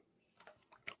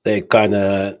 they kind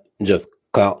of just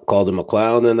called him a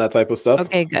clown and that type of stuff.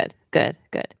 Okay, good.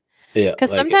 Yeah, Because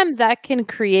sometimes that can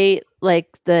create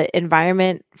like the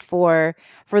environment for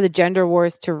the gender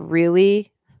wars to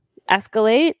really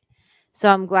escalate. So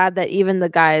I'm glad that even the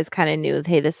guys kind of knew,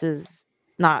 hey, this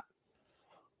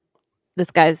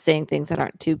guy's saying things that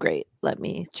aren't too great. Let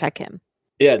me check him.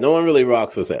 Yeah, no one really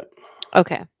rocks with it.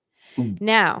 Okay.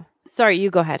 Now, sorry, you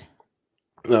go ahead.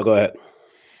 No, go ahead.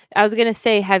 I was going to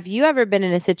say, have you ever been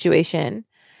in a situation,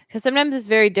 because sometimes it's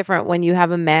very different when you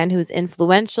have a man who's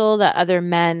influential that other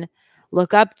men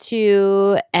look up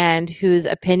to and whose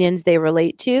opinions they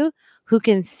relate to, who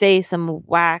can say some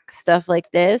whack stuff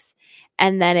like this,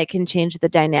 and then it can change the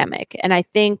dynamic. And I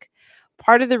think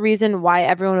part of the reason why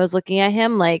everyone was looking at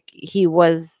him like he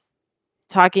was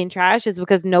talking trash is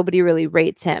because nobody really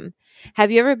rates him.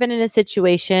 Have you ever been in a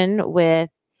situation with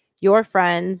your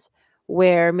friends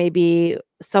where maybe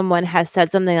someone has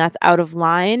said something that's out of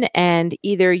line and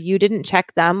either you didn't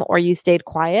check them or you stayed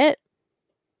quiet?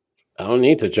 I don't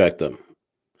need to check them.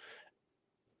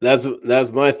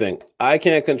 That's my thing. I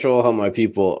can't control how my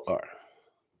people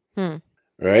are.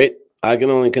 Right? I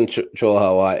can only control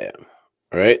how I am.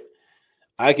 Right?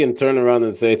 I can turn around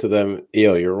and say to them,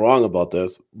 yo, you're wrong about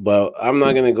this, but I'm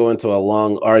not going to go into a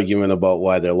long argument about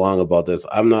why they're wrong about this.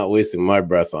 I'm not wasting my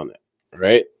breath on it.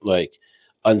 Right? Like,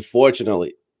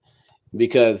 unfortunately,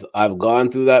 because I've gone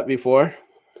through that before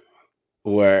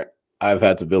where I've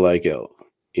had to be like, yo,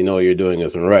 you know what you're doing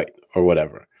isn't right or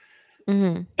whatever.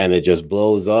 Mm-hmm. And it just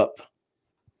blows up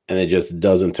and it just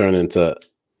doesn't turn into,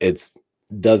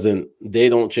 they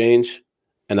don't change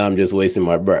and I'm just wasting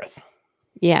my breath.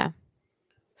 Yeah.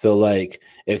 So like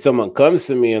if someone comes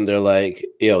to me and they're like,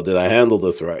 yo, did I handle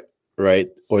this right? Right?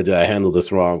 Or did I handle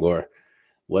this wrong or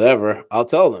whatever? I'll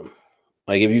tell them.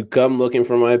 Like if you come looking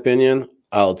for my opinion,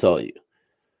 I'll tell you.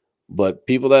 But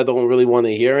people that don't really want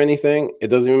to hear anything, it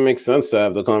doesn't even make sense to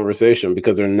have the conversation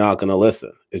because they're not going to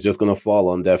listen. It's just going to fall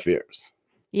on deaf ears.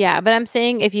 Yeah, but I'm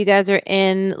saying if you guys are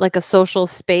in like a social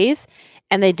space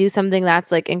and they do something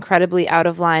that's like incredibly out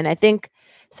of line, I think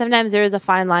sometimes there is a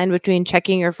fine line between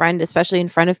checking your friend, especially in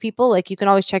front of people. Like you can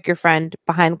always check your friend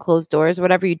behind closed doors,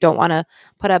 whatever. You don't want to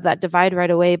put up that divide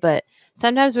right away. But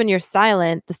sometimes when you're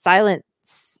silent, the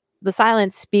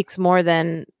silence speaks more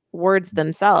than words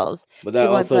themselves. But that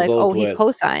People also might be like, goes oh, he with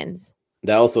cosigns.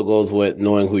 That also goes with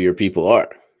knowing who your people are.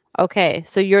 Okay,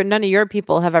 so none of your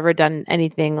people have ever done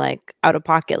anything like out of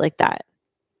pocket like that.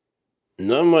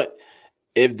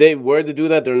 If they were to do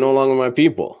that, they're no longer my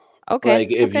people. Okay.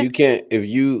 Like if you can't, if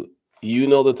you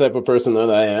know the type of person that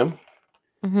I am,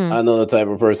 Mm-hmm. I know the type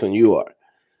of person you are.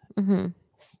 Mm-hmm.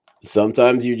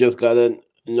 Sometimes you just gotta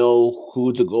know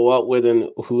who to go out with and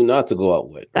who not to go out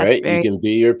with, right? You can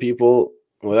be your people,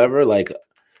 whatever. Like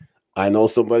I know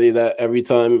somebody that every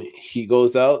time he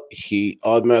goes out, he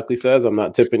automatically says, I'm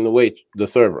not tipping the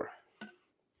server.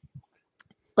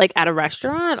 Like at a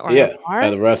restaurant or yeah, a bar?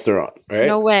 at a restaurant, right?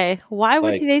 No way. Why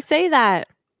would they say that?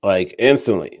 Like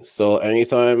instantly. So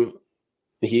anytime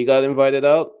he got invited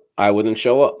out, I wouldn't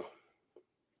show up.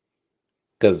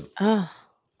 Because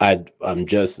I'm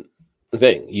just the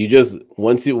thing. You just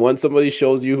once somebody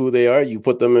shows you who they are, you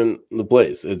put them in the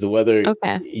place. It's whether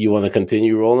you want to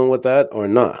continue rolling with that or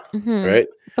not. Mm-hmm. Right?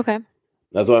 Okay.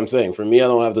 That's what I'm saying. For me, I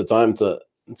don't have the time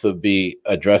to be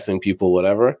addressing people,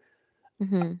 whatever.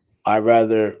 Mm-hmm. I'd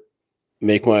rather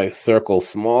make my circle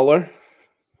smaller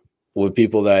with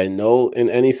people that I know in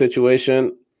any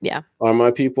situation are my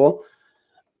people,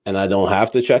 and I don't have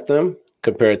to check them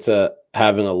compared to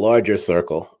having a larger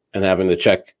circle and having to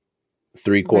check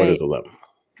 3/4 of them.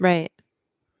 Right.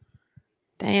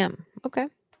 Damn. Okay.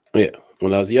 Yeah.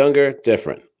 When I was younger,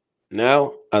 different.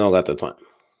 Now, I don't got the time.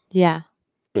 Yeah.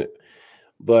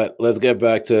 But let's get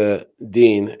back to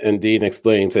Dean and Dean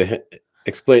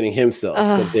explaining himself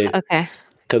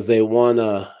because they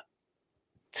want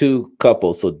two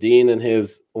couples. So Dean and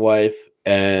his wife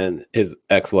and his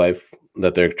ex-wife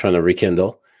that they're trying to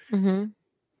rekindle. Mm-hmm.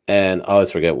 And I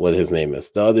always forget what his name is.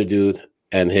 The other dude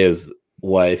and his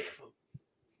wife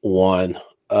won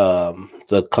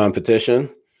the competition,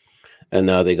 and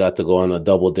now they got to go on a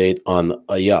double date on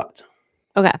a yacht.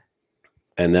 Okay.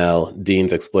 And now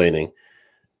Dean's explaining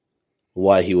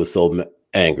why he was so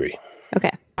angry.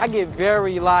 Okay. I get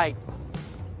very when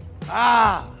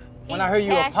I hear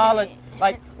you apologize.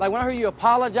 Like when I hear you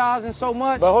apologizing so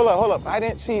much. But hold up. I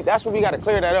didn't see. That's what we got to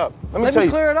clear that up. Let me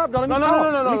clear it up, though. Let me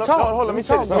talk. No. Let me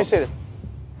say this.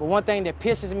 But one thing that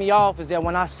pisses me off is that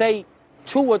when I say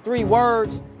 2 or 3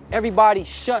 words, everybody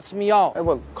shuts me off. Hey,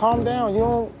 well, calm down. You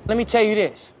don't. Let me tell you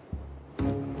this.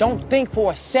 Don't think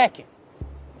for a second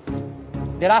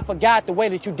that I forgot the way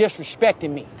that you disrespected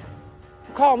me.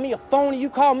 You call me a phony, you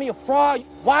call me a fraud.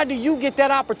 Why do you get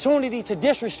that opportunity to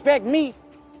disrespect me?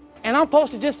 And I'm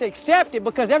supposed to just accept it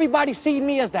because everybody sees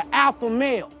me as the alpha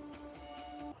male.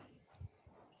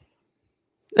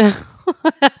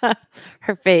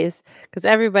 Her face, because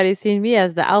everybody's seen me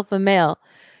as the alpha male.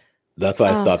 That's why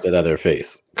I stopped it at her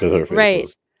face, because her face Right.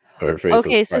 was her face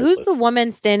Okay, was so who's priceless. the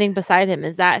woman standing beside him?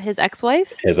 Is that his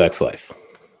ex-wife? His ex-wife.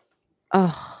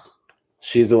 Oh,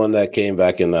 She's the one that came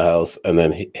back in the house, and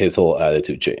then his whole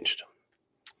attitude changed.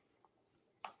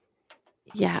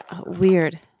 yeah,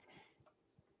 weird.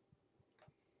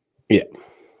 Yeah.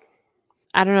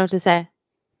 I don't know what to say.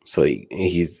 So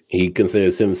he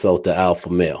considers himself the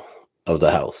alpha male of the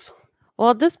house.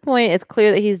 Well, at this point, it's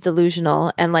clear that he's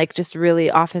delusional and like just really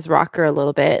off his rocker a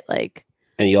little bit. Like,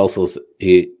 And the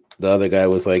other guy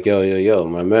was like, yo,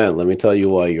 my man, let me tell you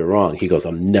why you're wrong. He goes,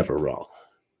 I'm never wrong.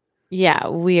 yeah,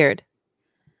 weird.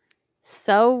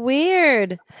 So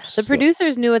weird. The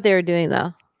producers knew what they were doing,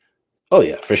 though. Oh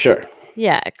yeah, for sure.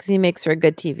 Yeah, because he makes for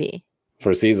good TV.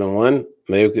 For season 1,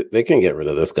 they can get rid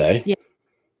of this guy. Yeah.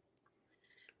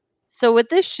 So with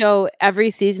this show, every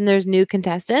season there's new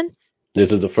contestants?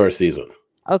 This is the first season.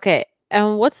 Okay.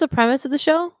 And what's the premise of the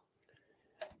show?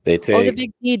 They take Oh, the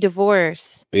big D,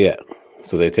 divorce. Yeah.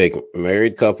 So they take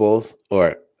married couples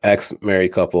or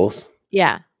ex-married couples.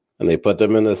 Yeah. And they put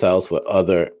them in this house with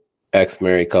other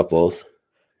ex-married couples.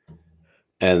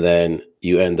 And then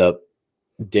you end up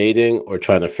dating or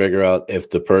trying to figure out if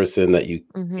the person that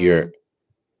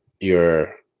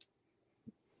your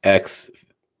ex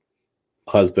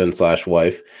husband /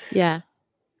 wife, yeah,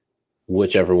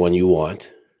 whichever one you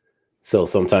want. So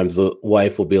sometimes the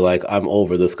wife will be like, I'm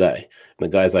over this guy. And the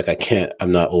guy's like, I can't,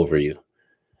 I'm not over you.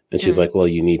 And she's like, well,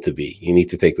 you need to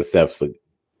take the steps to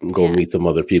go meet some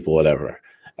other people, whatever.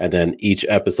 And then each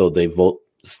episode they vote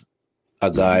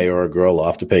a guy or a girl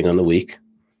off depending on the week.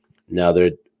 Now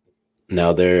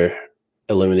they're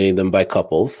eliminating them by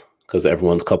couples because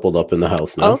everyone's coupled up in the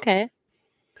house now. Okay.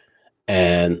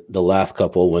 And the last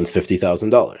couple wins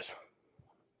 $50,000.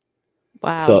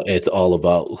 Wow. So it's all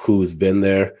about who's been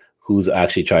there, who's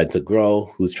actually tried to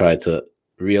grow, who's tried to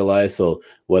realize. So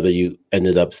whether you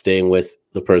ended up staying with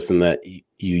the person that you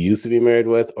used to be married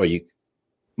with or you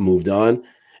moved on,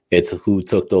 it's who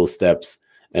took those steps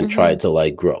and tried to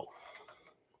like grow.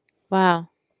 Wow.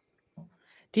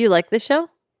 Do you like this show?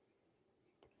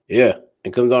 Yeah.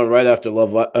 It comes on right after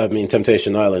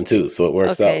Temptation Island too. So it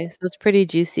works out. Okay. So it's pretty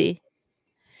juicy.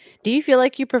 Do you feel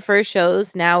like you prefer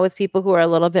shows now with people who are a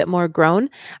little bit more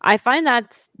grown? I find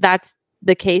that's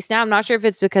the case now. I'm not sure if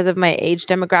it's because of my age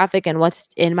demographic and what's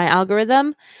in my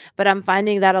algorithm, but I'm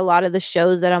finding that a lot of the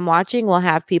shows that I'm watching will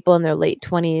have people in their late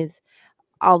 20s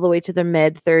all the way to their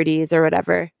mid 30s or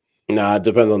whatever. Nah, it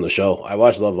depends on the show. I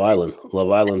watch Love Island.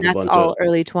 Love Island's a bunch all of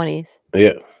early 20s.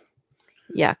 Yeah.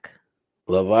 Yuck.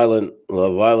 Love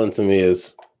Island to me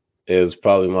is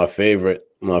probably my favorite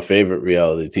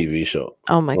reality TV show.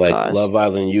 Oh my gosh. Like Love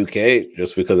Island UK,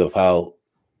 just because of how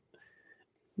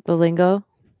the lingo?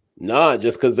 Nah,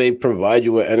 just because they provide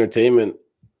you with entertainment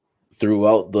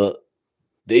throughout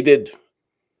they did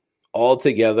All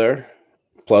Together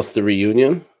plus the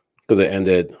reunion, because it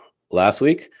ended last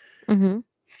week.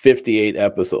 58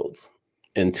 episodes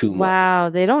in 2 months. Wow,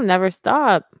 they don't never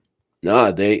stop.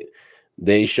 Nah, they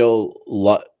show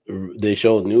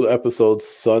new episodes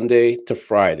Sunday to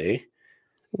Friday.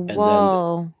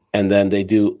 Whoa. And then they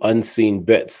do unseen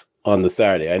bits on the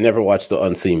Saturday. I never watched the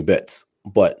unseen bits,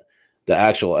 but the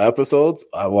actual episodes,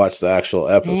 I watched the actual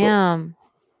episodes. Damn.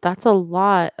 That's a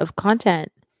lot of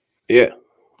content. Yeah.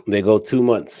 They go 2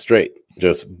 months straight.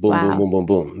 Just boom, boom, boom, boom,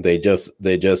 boom. They just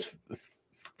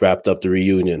wrapped up the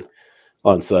reunion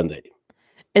on Sunday.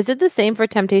 Is it the same for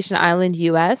Temptation Island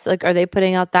US? Like, are they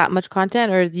putting out that much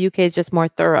content, or is the UK just more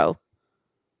thorough?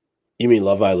 You mean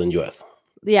Love Island US?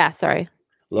 Yeah, sorry.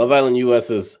 Love Island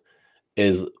US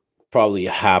is probably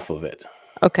half of it.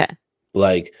 Okay.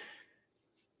 Like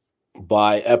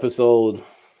by episode,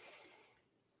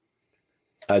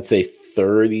 I'd say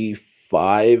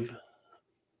 35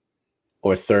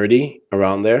 or 30,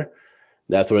 around there.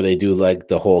 That's where they do like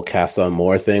the whole cast on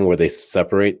more thing where they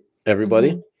separate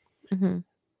everybody.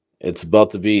 It's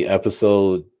about to be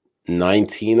episode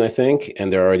 19, I think,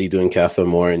 and they're already doing cast on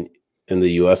more in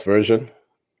the US version.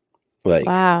 Like,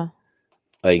 wow.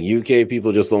 Like UK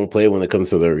people just don't play when it comes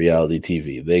to their reality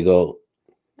TV. They go,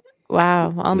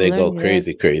 wow, they go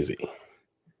crazy.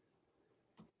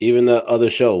 Even the other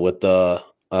show with the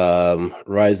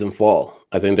Rise and Fall,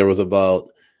 I think there was about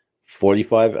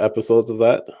 45 episodes of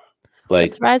that.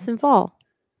 Like, what's Rise and Fall?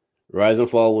 Rise and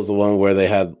Fall was the one where they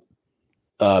had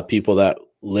people that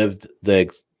lived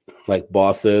like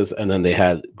bosses, and then they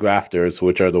had grafters,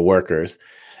 which are the workers.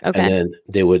 Okay. And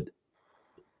then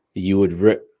you would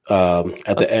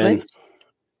at the end,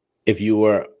 if you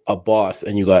were a boss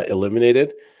and you got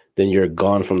eliminated, then you're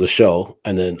gone from the show,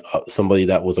 and then somebody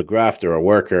that was a grafter or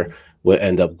worker would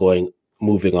end up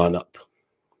moving on up.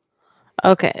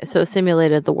 Okay, so it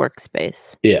simulated the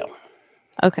workspace. Yeah.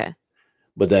 Okay.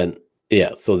 But then,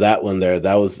 yeah, so that one there,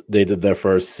 they did their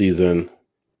first season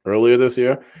earlier this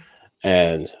year,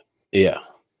 and yeah,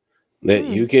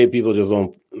 the UK people just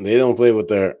don't play with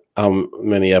their how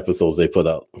many episodes they put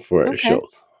out for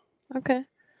shows. Okay,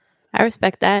 I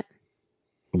respect that.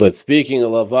 But speaking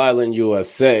of Love Island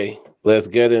USA, let's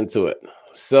get into it.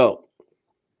 So,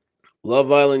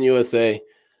 Love Island USA,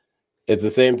 it's the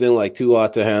same thing like Too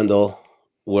Hot to Handle,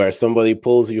 where somebody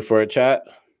pulls you for a chat.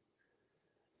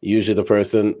 Usually the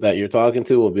person that you're talking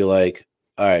to will be like,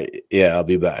 all right, yeah, I'll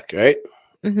be back, right?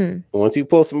 Mm-hmm. Once you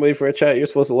pull somebody for a chat, you're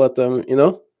supposed to let them,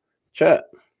 chat.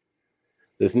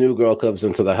 This new girl comes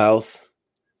into the house,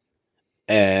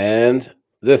 and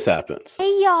this happens.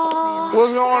 Hey, y'all.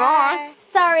 What's going on?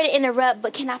 Sorry to interrupt,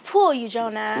 but can I pull you,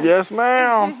 Jonah? Yes,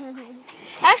 ma'am.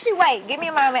 Actually, wait. Give me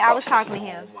a moment. I was talking to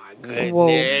him.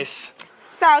 Goodness.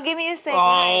 So, give me a second.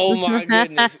 Oh, my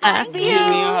goodness. Thank Give me a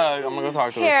hug. I'm going to go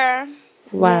talk to her. Here.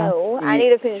 Wow. No, I need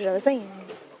to finish what I was saying.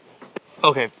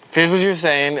 Okay, finish what you're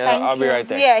saying. I'll be right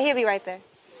there. Yeah, he'll be right there.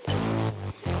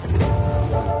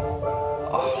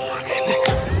 Oh, my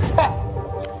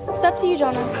goodness. It's up to you,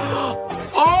 Jonah.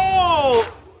 Oh!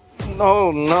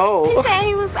 Oh, no. He said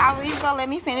he was going to let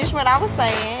me finish what I was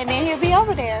saying, and then he'll be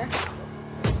over there.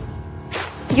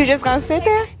 You just going to sit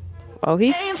there? Oh,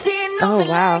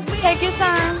 wow. Take your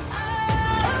time.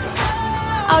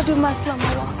 I'll do my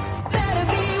slow-mo walk.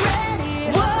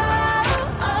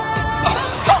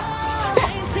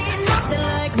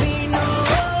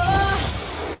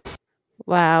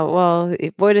 Wow. Well,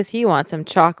 boy, does he want some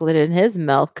chocolate in his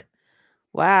milk.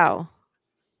 Wow.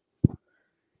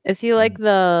 Is he like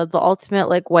the ultimate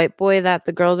like white boy that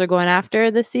the girls are going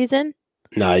after this season?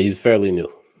 Nah, he's fairly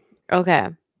new. Okay.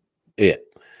 Yeah.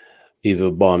 He's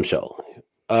a bombshell.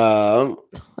 And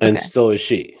so is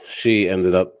she. She's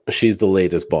the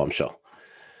latest bombshell.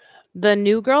 The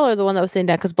new girl or the one that was sitting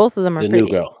down? Because both of them are the pretty.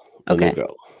 new girl. The new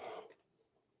girl.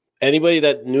 Anybody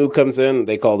that new comes in,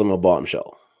 they call them a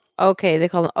bombshell. Okay, they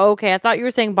call them. Okay, I thought you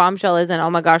were saying bombshell isn't. Oh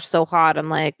my gosh, so hot. I'm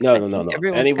like, no.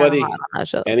 Anybody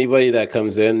that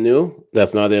comes in new,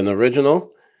 that's not an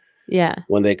original. Yeah.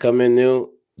 When they come in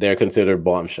new, they're considered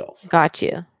bombshells. Got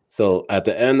you. So at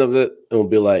the end of it, it will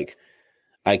be like,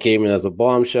 I came in as a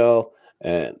bombshell,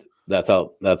 and that's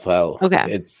how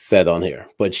it's said on here.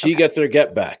 But she gets her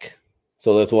get back.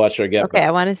 So let's watch her get back. Okay,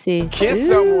 I want to see. Kiss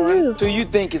someone who you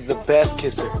think is the best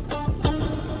kisser.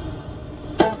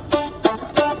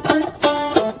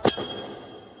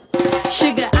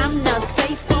 Sugar, I'm not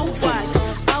safe for what?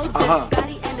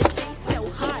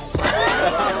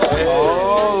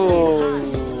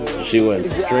 Oh, she went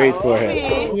straight for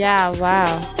him. Yeah,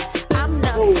 wow.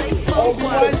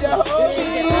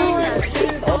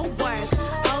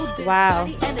 Wow.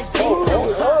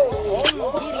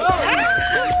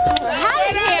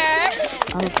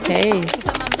 Okay.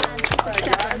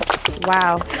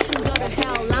 Wow.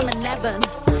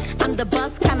 I'm the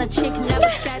bus kind of chick, never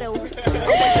settle.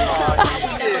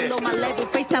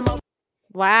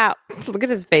 Wow. Look at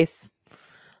his face.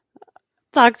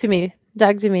 Talk to me.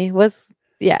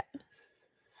 Yeah.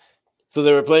 So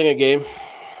they were playing a game.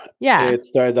 Yeah. It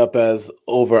started up as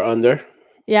over under.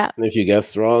 Yeah. And if you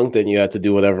guessed wrong, then you had to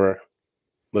do whatever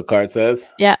the card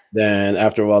says. Yeah. Then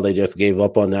after a while, they just gave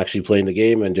up on actually playing the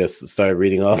game and just started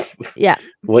reading off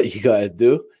what you gotta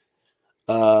do.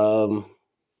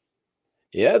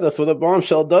 Yeah, that's what a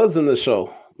bombshell does in the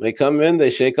show. They come in, they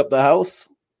shake up the house.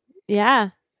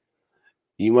 Yeah.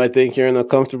 You might think you're in a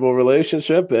comfortable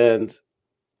relationship, and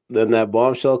then that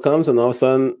bombshell comes, and all of a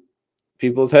sudden,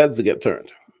 people's heads get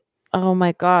turned. Oh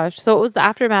my gosh. So what was the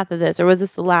aftermath of this, or was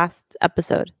this the last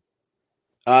episode?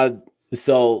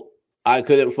 So I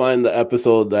couldn't find the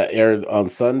episode that aired on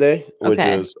Sunday, which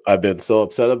is I've been so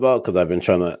upset about because I've been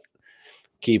trying to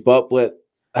keep up with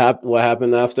what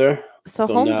happened after. So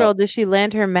homegirl, did she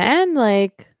land her man?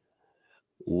 Like,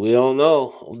 we don't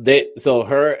know. So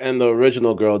her and the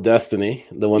original girl, Destiny,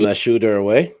 the one that shooed her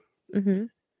away,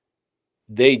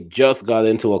 they just got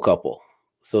into a couple.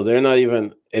 So they're not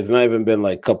even. It's not even been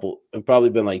like couple. It's probably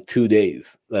been like 2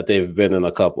 days that they've been in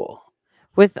a couple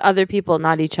with other people,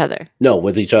 not each other. No,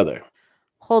 with each other.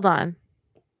 Hold on.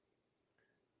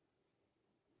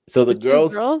 So the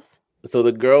girls. So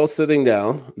the girl sitting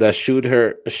down that shoot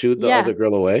the other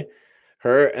girl away.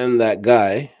 Her and that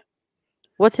guy.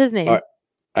 What's his name?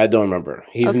 I don't remember.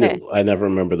 He's Okay. new. I never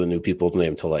remember the new people's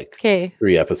name till like Okay.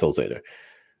 3 episodes later.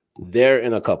 They're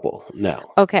in a couple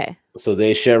now. Okay. So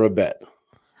they share a bed,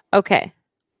 Okay.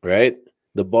 right?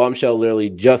 The bombshell literally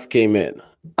just came in.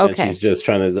 And Okay. she's just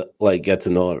trying to like get to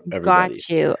know everybody. Got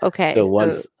you. Okay. So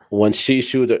once she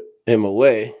shooed him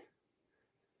away,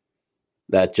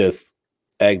 that just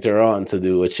egged her on to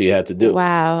do what she had to do.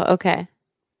 Wow. Okay.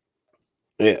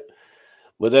 Yeah.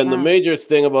 But then the major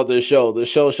thing about the show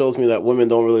shows me that women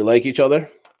don't really like each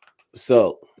other.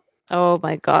 So Oh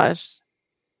my gosh.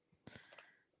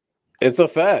 it's a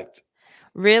fact.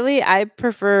 Really? I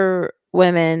prefer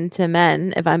women to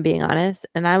men, if I'm being honest,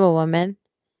 and I'm a woman.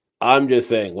 I'm just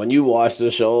saying, when you watch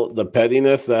the show, the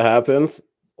pettiness that happens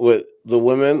with the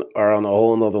women are on a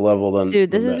whole nother level than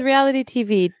Dude, this the is men. reality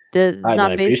TV. This is I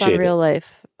not based on appreciate real it.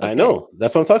 life. I know.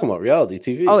 That's what I'm talking about. Reality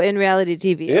TV. Oh, in reality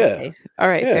TV. Yeah. Okay. All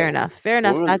right. Yeah. Fair enough. Fair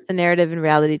enough. Women- That's the narrative in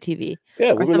reality TV.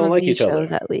 Yeah, Or women some don't of like these each other.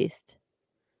 shows, at least.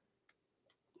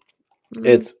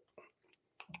 It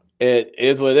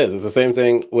is what it is. It's the same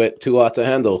thing with Too Hot to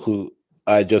Handle, who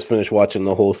I just finished watching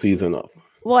the whole season of.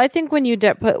 Well, I think when you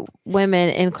put women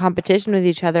in competition with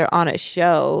each other on a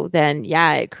show, then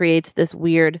yeah, it creates this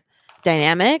weird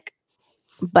dynamic.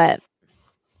 But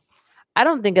I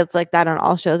don't think it's like that on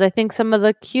all shows. I think some of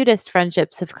the cutest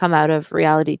friendships have come out of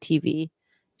reality TV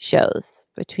shows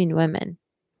between women.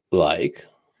 Like?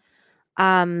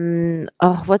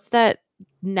 What's that?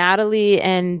 Natalie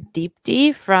and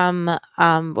Deepti from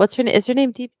what's her name? Is her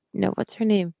name Deep? No, what's her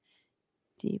name?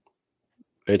 Deep.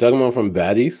 Are you talking about from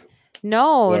Baddies?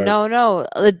 No, Or- no.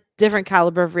 A different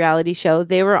caliber of reality show.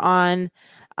 They were on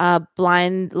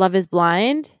Blind Love is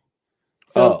Blind.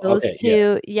 So those okay,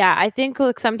 two, yeah, I think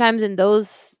like sometimes in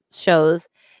those shows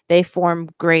they form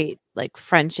great like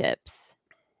friendships.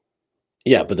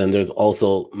 Yeah, but then there's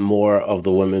also more of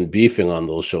the women beefing on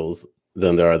those shows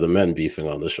than there are the men beefing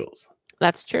on the shows.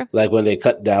 That's true. Like when they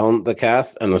cut down the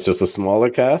cast and it's just a smaller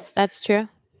cast. That's true.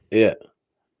 Yeah.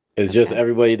 It's just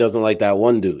everybody doesn't like that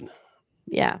one dude.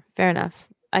 Yeah, fair enough.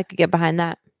 I could get behind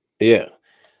that. Yeah.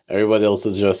 Everybody else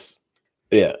is just,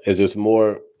 it's just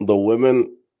more the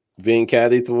women being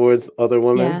catty towards other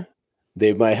women. Yeah.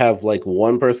 They might have like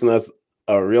one person that's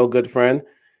a real good friend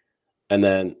and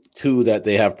then two that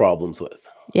they have problems with.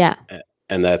 Yeah.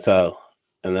 And that's how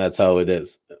it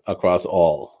is across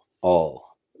all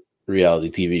reality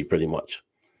TV pretty much.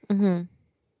 Mm-hmm. And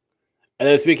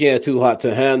then speaking of Too Hot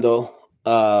to Handle,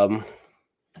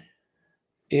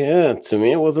 yeah, to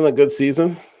me it wasn't a good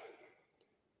season.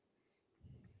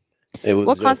 It was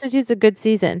What constitutes a good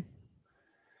season?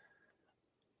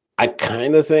 I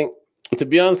kind of think, to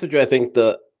be honest with you, I think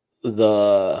the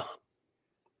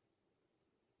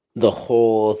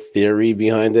whole theory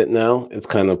behind it now is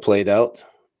kind of played out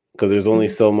because there's only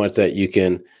so much that you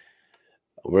can.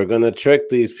 We're gonna trick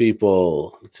these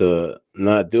people to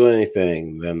not do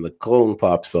anything. Then the clone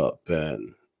pops up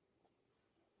and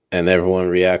everyone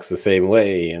reacts the same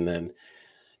way, and then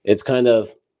it's kind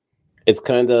of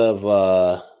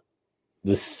the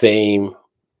same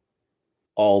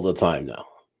all the time now.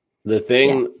 The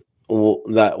thing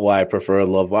that why I prefer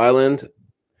Love Island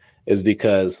is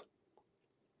because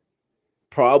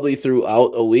probably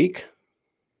throughout a week,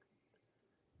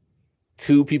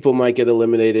 2 people might get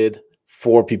eliminated,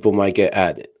 4 people might get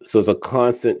added. So it's a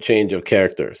constant change of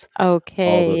characters.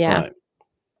 Okay, all the time.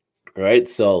 Right?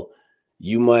 So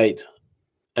you might,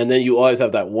 and then you always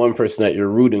have that one person that you're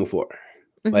rooting for.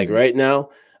 Mm-hmm. Like right now,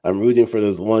 I'm rooting for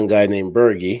this one guy named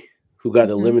Bergie who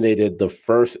got eliminated the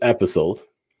first episode,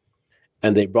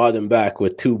 and they brought him back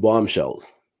with 2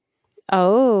 bombshells.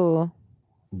 Oh.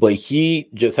 But he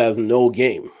just has no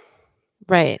game.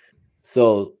 Right.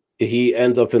 So he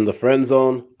ends up in the friend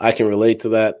zone. I can relate to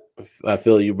that. I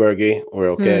feel you, Bergie.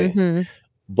 We're okay. Mm-hmm.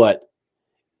 But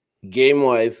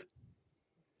game-wise,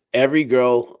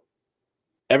 everybody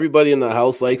in the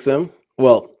house likes him.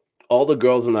 Well, all the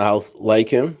girls in the house like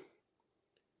him,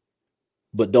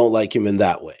 but don't like him in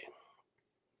that way.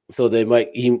 So they might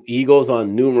he goes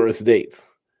on numerous dates.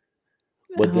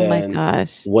 But then my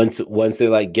gosh. once they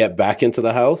like get back into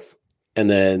the house and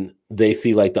then they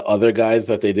see like the other guys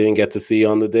that they didn't get to see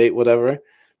on the date, whatever,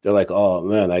 they're like, oh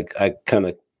man, I kind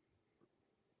of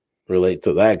relate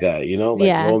to that guy, you know?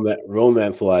 Like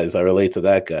romance wise, I relate to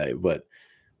that guy. But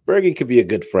Bergie could be a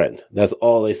good friend. That's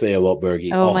all they say about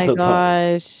Bergie. Oh all my the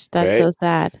time, gosh. That's so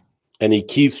sad. And he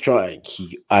keeps trying.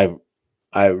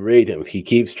 I rate him. He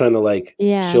keeps trying to like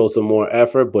show some more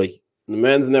effort, but the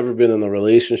man's never been in a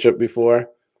relationship before.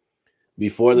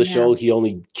 Before the show, he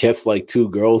only kissed like 2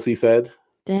 girls, he said.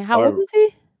 How old is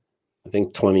he? I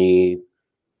think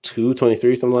 22,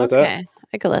 23, something like that.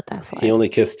 I could let that slide. He only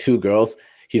kissed 2 girls.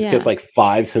 he's kissed like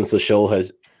 5 since the show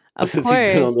has Of since he's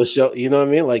been on course. the show. You know what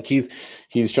I mean? Like he's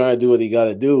trying to do what he got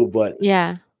to do, but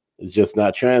Yeah. it's just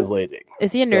not translating.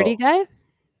 Is he a nerdy guy?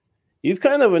 He's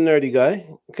kind of a nerdy guy.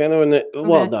 Kind of a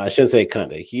well, Okay. no, I shouldn't say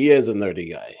kind of. He is a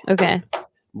nerdy guy. Okay.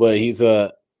 But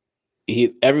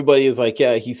everybody is like,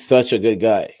 yeah, he's such a good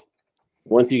guy.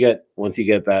 Once you get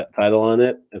that title on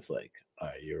it, it's like, all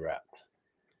right, you're wrapped.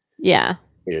 Yeah.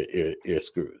 You're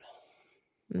screwed.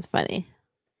 It's funny.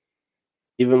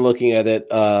 Even looking at it,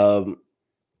 I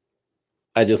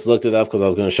just looked it up because I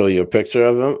was going to show you a picture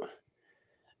of him.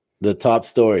 The top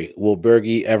story: will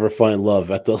Bergie ever find love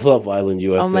at the Love Island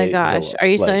USA? Oh my gosh. villa? Are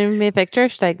you Like, showing me a picture?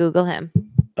 Should I Google him?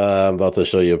 I'm about to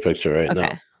show you a picture right Okay.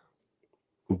 now.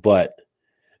 But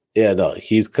yeah, no,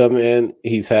 he's come in.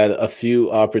 He's had a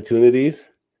few opportunities,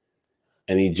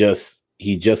 and he just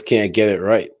can't get it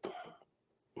right.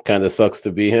 Kind of sucks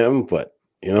to be him, but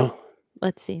you know.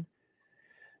 Let's see.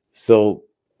 So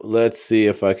let's see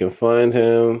if I can find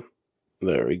him.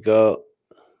 There we go.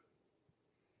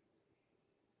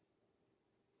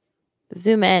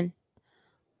 Zoom in.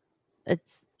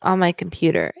 It's on my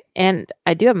computer. And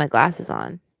I do have my glasses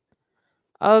on.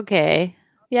 Okay.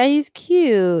 Yeah, he's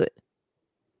cute.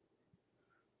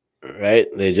 Right?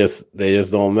 They just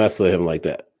don't mess with him like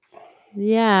that.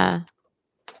 Yeah.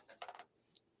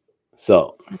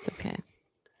 So that's okay.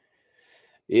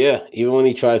 Yeah, even when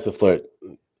he tries to flirt,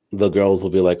 the girls will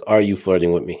be like, "Are you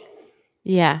flirting with me?"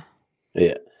 Yeah.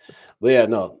 Yeah. But yeah,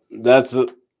 no, that's the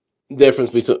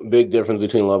big difference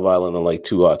between Love Island and like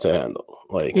Too Hot to Handle.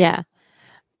 Like, Yeah.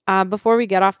 Before we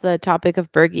get off the topic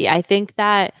of Bergie, I think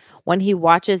that when he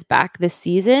watches back this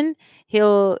season,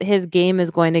 his game is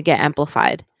going to get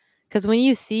amplified. Because when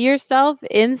you see yourself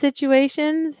in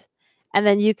situations, and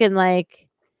then you can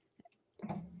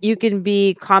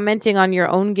be commenting on your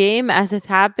own game as it's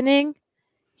happening.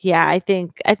 Yeah, I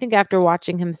think after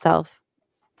watching himself,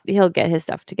 he'll get his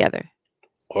stuff together.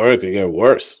 or it could get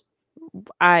worse.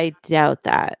 I doubt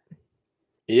that.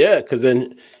 Yeah, because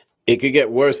then it could get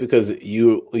worse because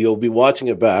you'll be watching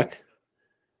it back,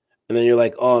 and then you're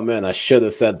like, "Oh man, I should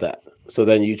have said that." So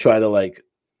then you try to like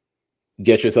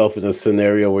get yourself in a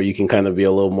scenario where you can kind of be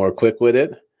a little more quick with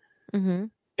it, Mm-hmm.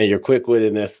 and your quick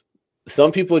wittedness.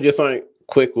 Some people just aren't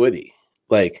quick witty.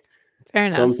 Like, fair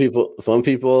enough. Some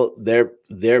people,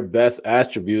 their best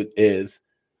attribute is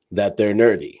that they're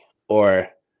nerdy or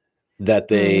that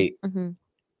they Mm-hmm.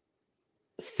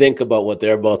 think about what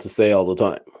they're about to say all the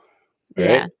time. Right?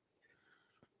 Yeah.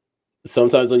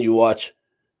 Sometimes when you watch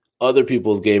other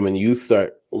people's game and you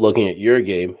start looking at your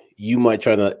game, you might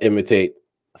try to imitate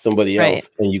somebody Right. else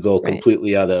and you go Right.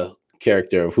 completely out of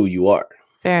character of who you are.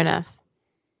 Fair enough.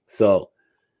 So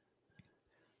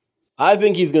I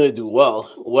think he's going to do well.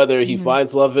 Whether he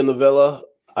finds love in the villa,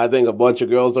 I think a bunch of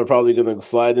girls are probably going to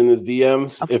slide in his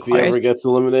DMs if he ever course. gets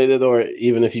eliminated, or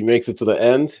even if he makes it to the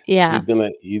end. Yeah.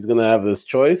 he's gonna have this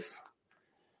choice,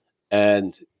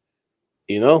 and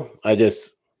you know, I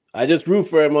just root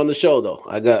for him on the show though.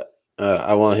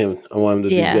 I want him to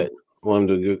do Yeah. good. I want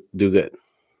him to do good.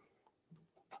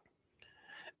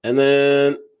 And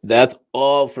then that's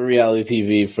all for reality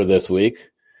TV for this week.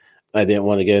 I didn't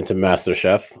want to get into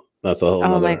MasterChef. That's a whole Oh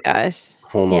nother, my gosh.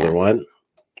 whole nother Yeah. one.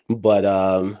 But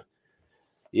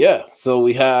yeah, so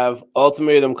we have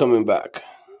Ultimatum coming back.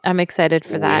 I'm excited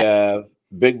for We that. have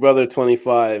Big Brother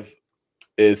 25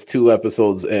 is 2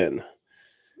 episodes in.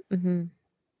 Mm-hmm.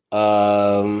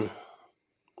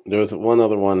 There was one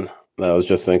other one that I was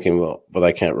just thinking about, but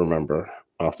I can't remember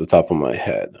off the top of my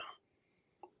head.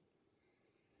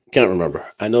 Can't remember.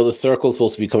 I know The Circle's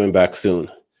supposed to be coming back soon.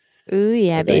 Ooh,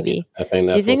 yeah, I think- baby. I think Do you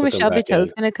that's think supposed to come Michelle back in.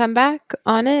 Buteau's going to come back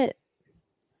on it?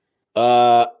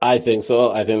 I think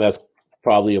so. I think that's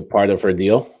probably a part of her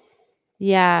deal.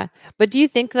 Yeah. But do you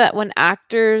think that when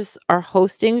actors are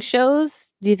hosting shows,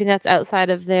 do you think that's outside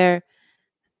of their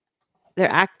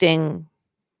acting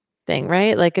thing,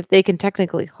 right? Like if they can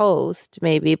technically host,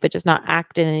 maybe, but just not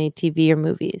act in any TV or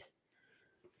movies.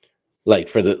 Like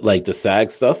for the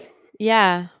SAG stuff.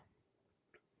 Yeah.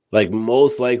 Like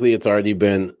most likely it's already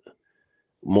been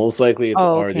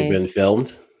okay. been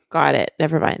filmed. Got it.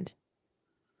 Never mind.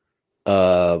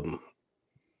 But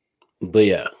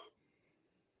yeah,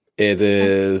 it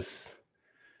is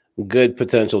good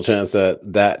potential chance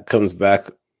that comes back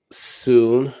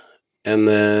soon. And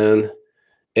then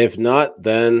if not,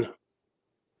 then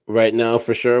right now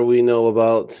for sure we know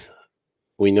about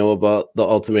the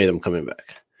Ultimatum coming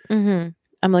back. Mm-hmm.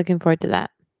 I'm looking forward to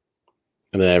that.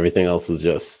 And then everything else is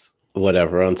just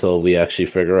whatever until we actually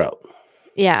figure out.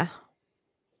 Yeah.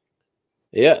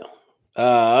 Yeah.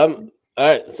 All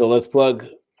right. So let's plug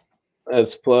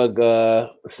let's plug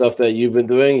stuff that you've been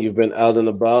doing. You've been out and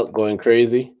about, going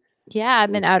crazy. Yeah,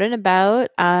 I've been out and about.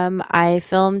 I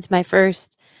filmed my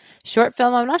first short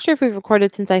film. I'm not sure if we've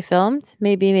recorded since I filmed.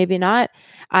 Maybe, maybe not.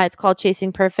 It's called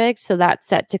Chasing Perfect. So that's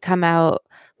set to come out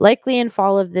likely in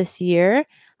fall of this year.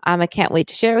 I can't wait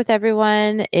to share it with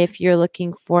everyone. If you're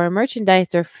looking for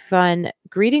merchandise or fun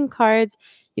greeting cards,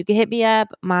 you can hit me up.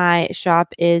 My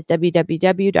shop is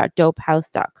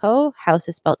www.dopehouse.co. House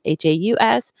is spelled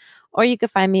Haus. Or you can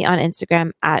find me on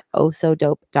Instagram at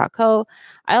ohsodope.co.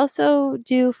 I also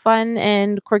do fun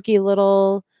and quirky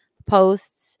little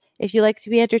posts if you like to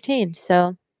be entertained.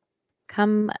 So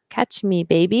come catch me,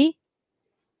 baby.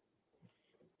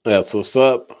 That's what's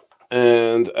up.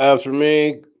 And as for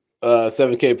me,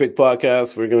 7K Pick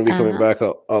Podcast, we're going to be coming back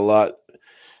a lot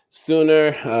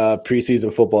sooner.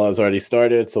 Preseason football has already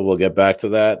started, so we'll get back to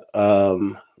that.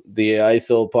 The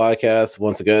ISO Podcast,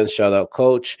 once again, shout out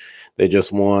Coach. They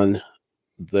just won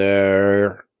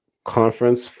their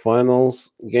conference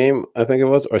finals game, I think it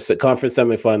was, or conference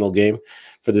semifinal game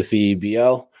for the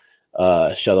CEBL.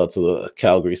 Shout out to the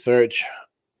Calgary Surge.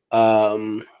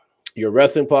 Your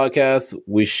wrestling podcast,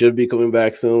 we should be coming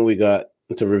back soon. We got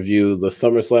to review the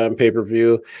SummerSlam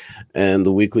pay-per-view and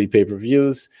the weekly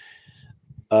pay-per-views.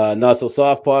 Not So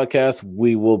Soft podcast,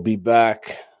 we will be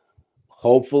back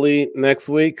hopefully next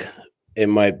week. It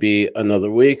might be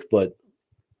another week, but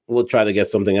we'll try to get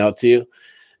something out to you,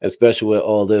 especially with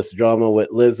all this drama with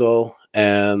Lizzo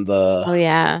and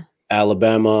the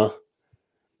Alabama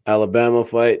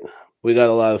fight. We got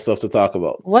a lot of stuff to talk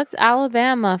about. What's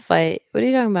Alabama fight? What are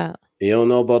you talking about? You don't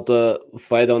know about the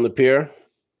fight on the pier?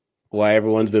 Why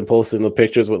everyone's been posting the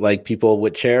pictures with like people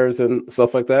with chairs and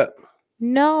stuff like that?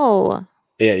 No.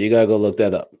 Yeah, you gotta go look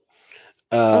that up.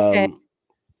 Okay.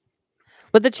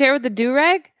 With the chair with the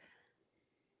do-rag?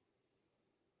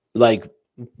 Like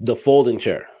the folding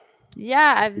chair.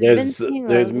 Yeah, I've been seeing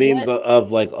there's those. memes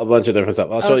of like a bunch of different stuff.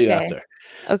 I'll show you after.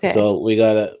 Okay. So we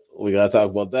gotta talk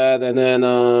about that, and then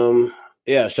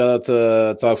yeah, shout out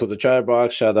to Talks with the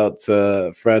Chatterbox. Shout out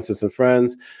to Francis and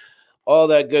Friends, all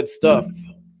that good stuff.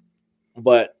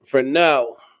 But for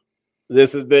now,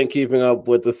 this has been Keeping Up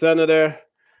with the Senator.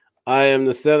 I am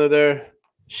the Senator.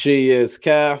 She is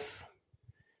Cass,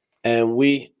 and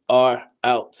we are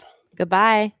out.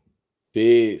 Goodbye.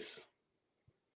 Peace.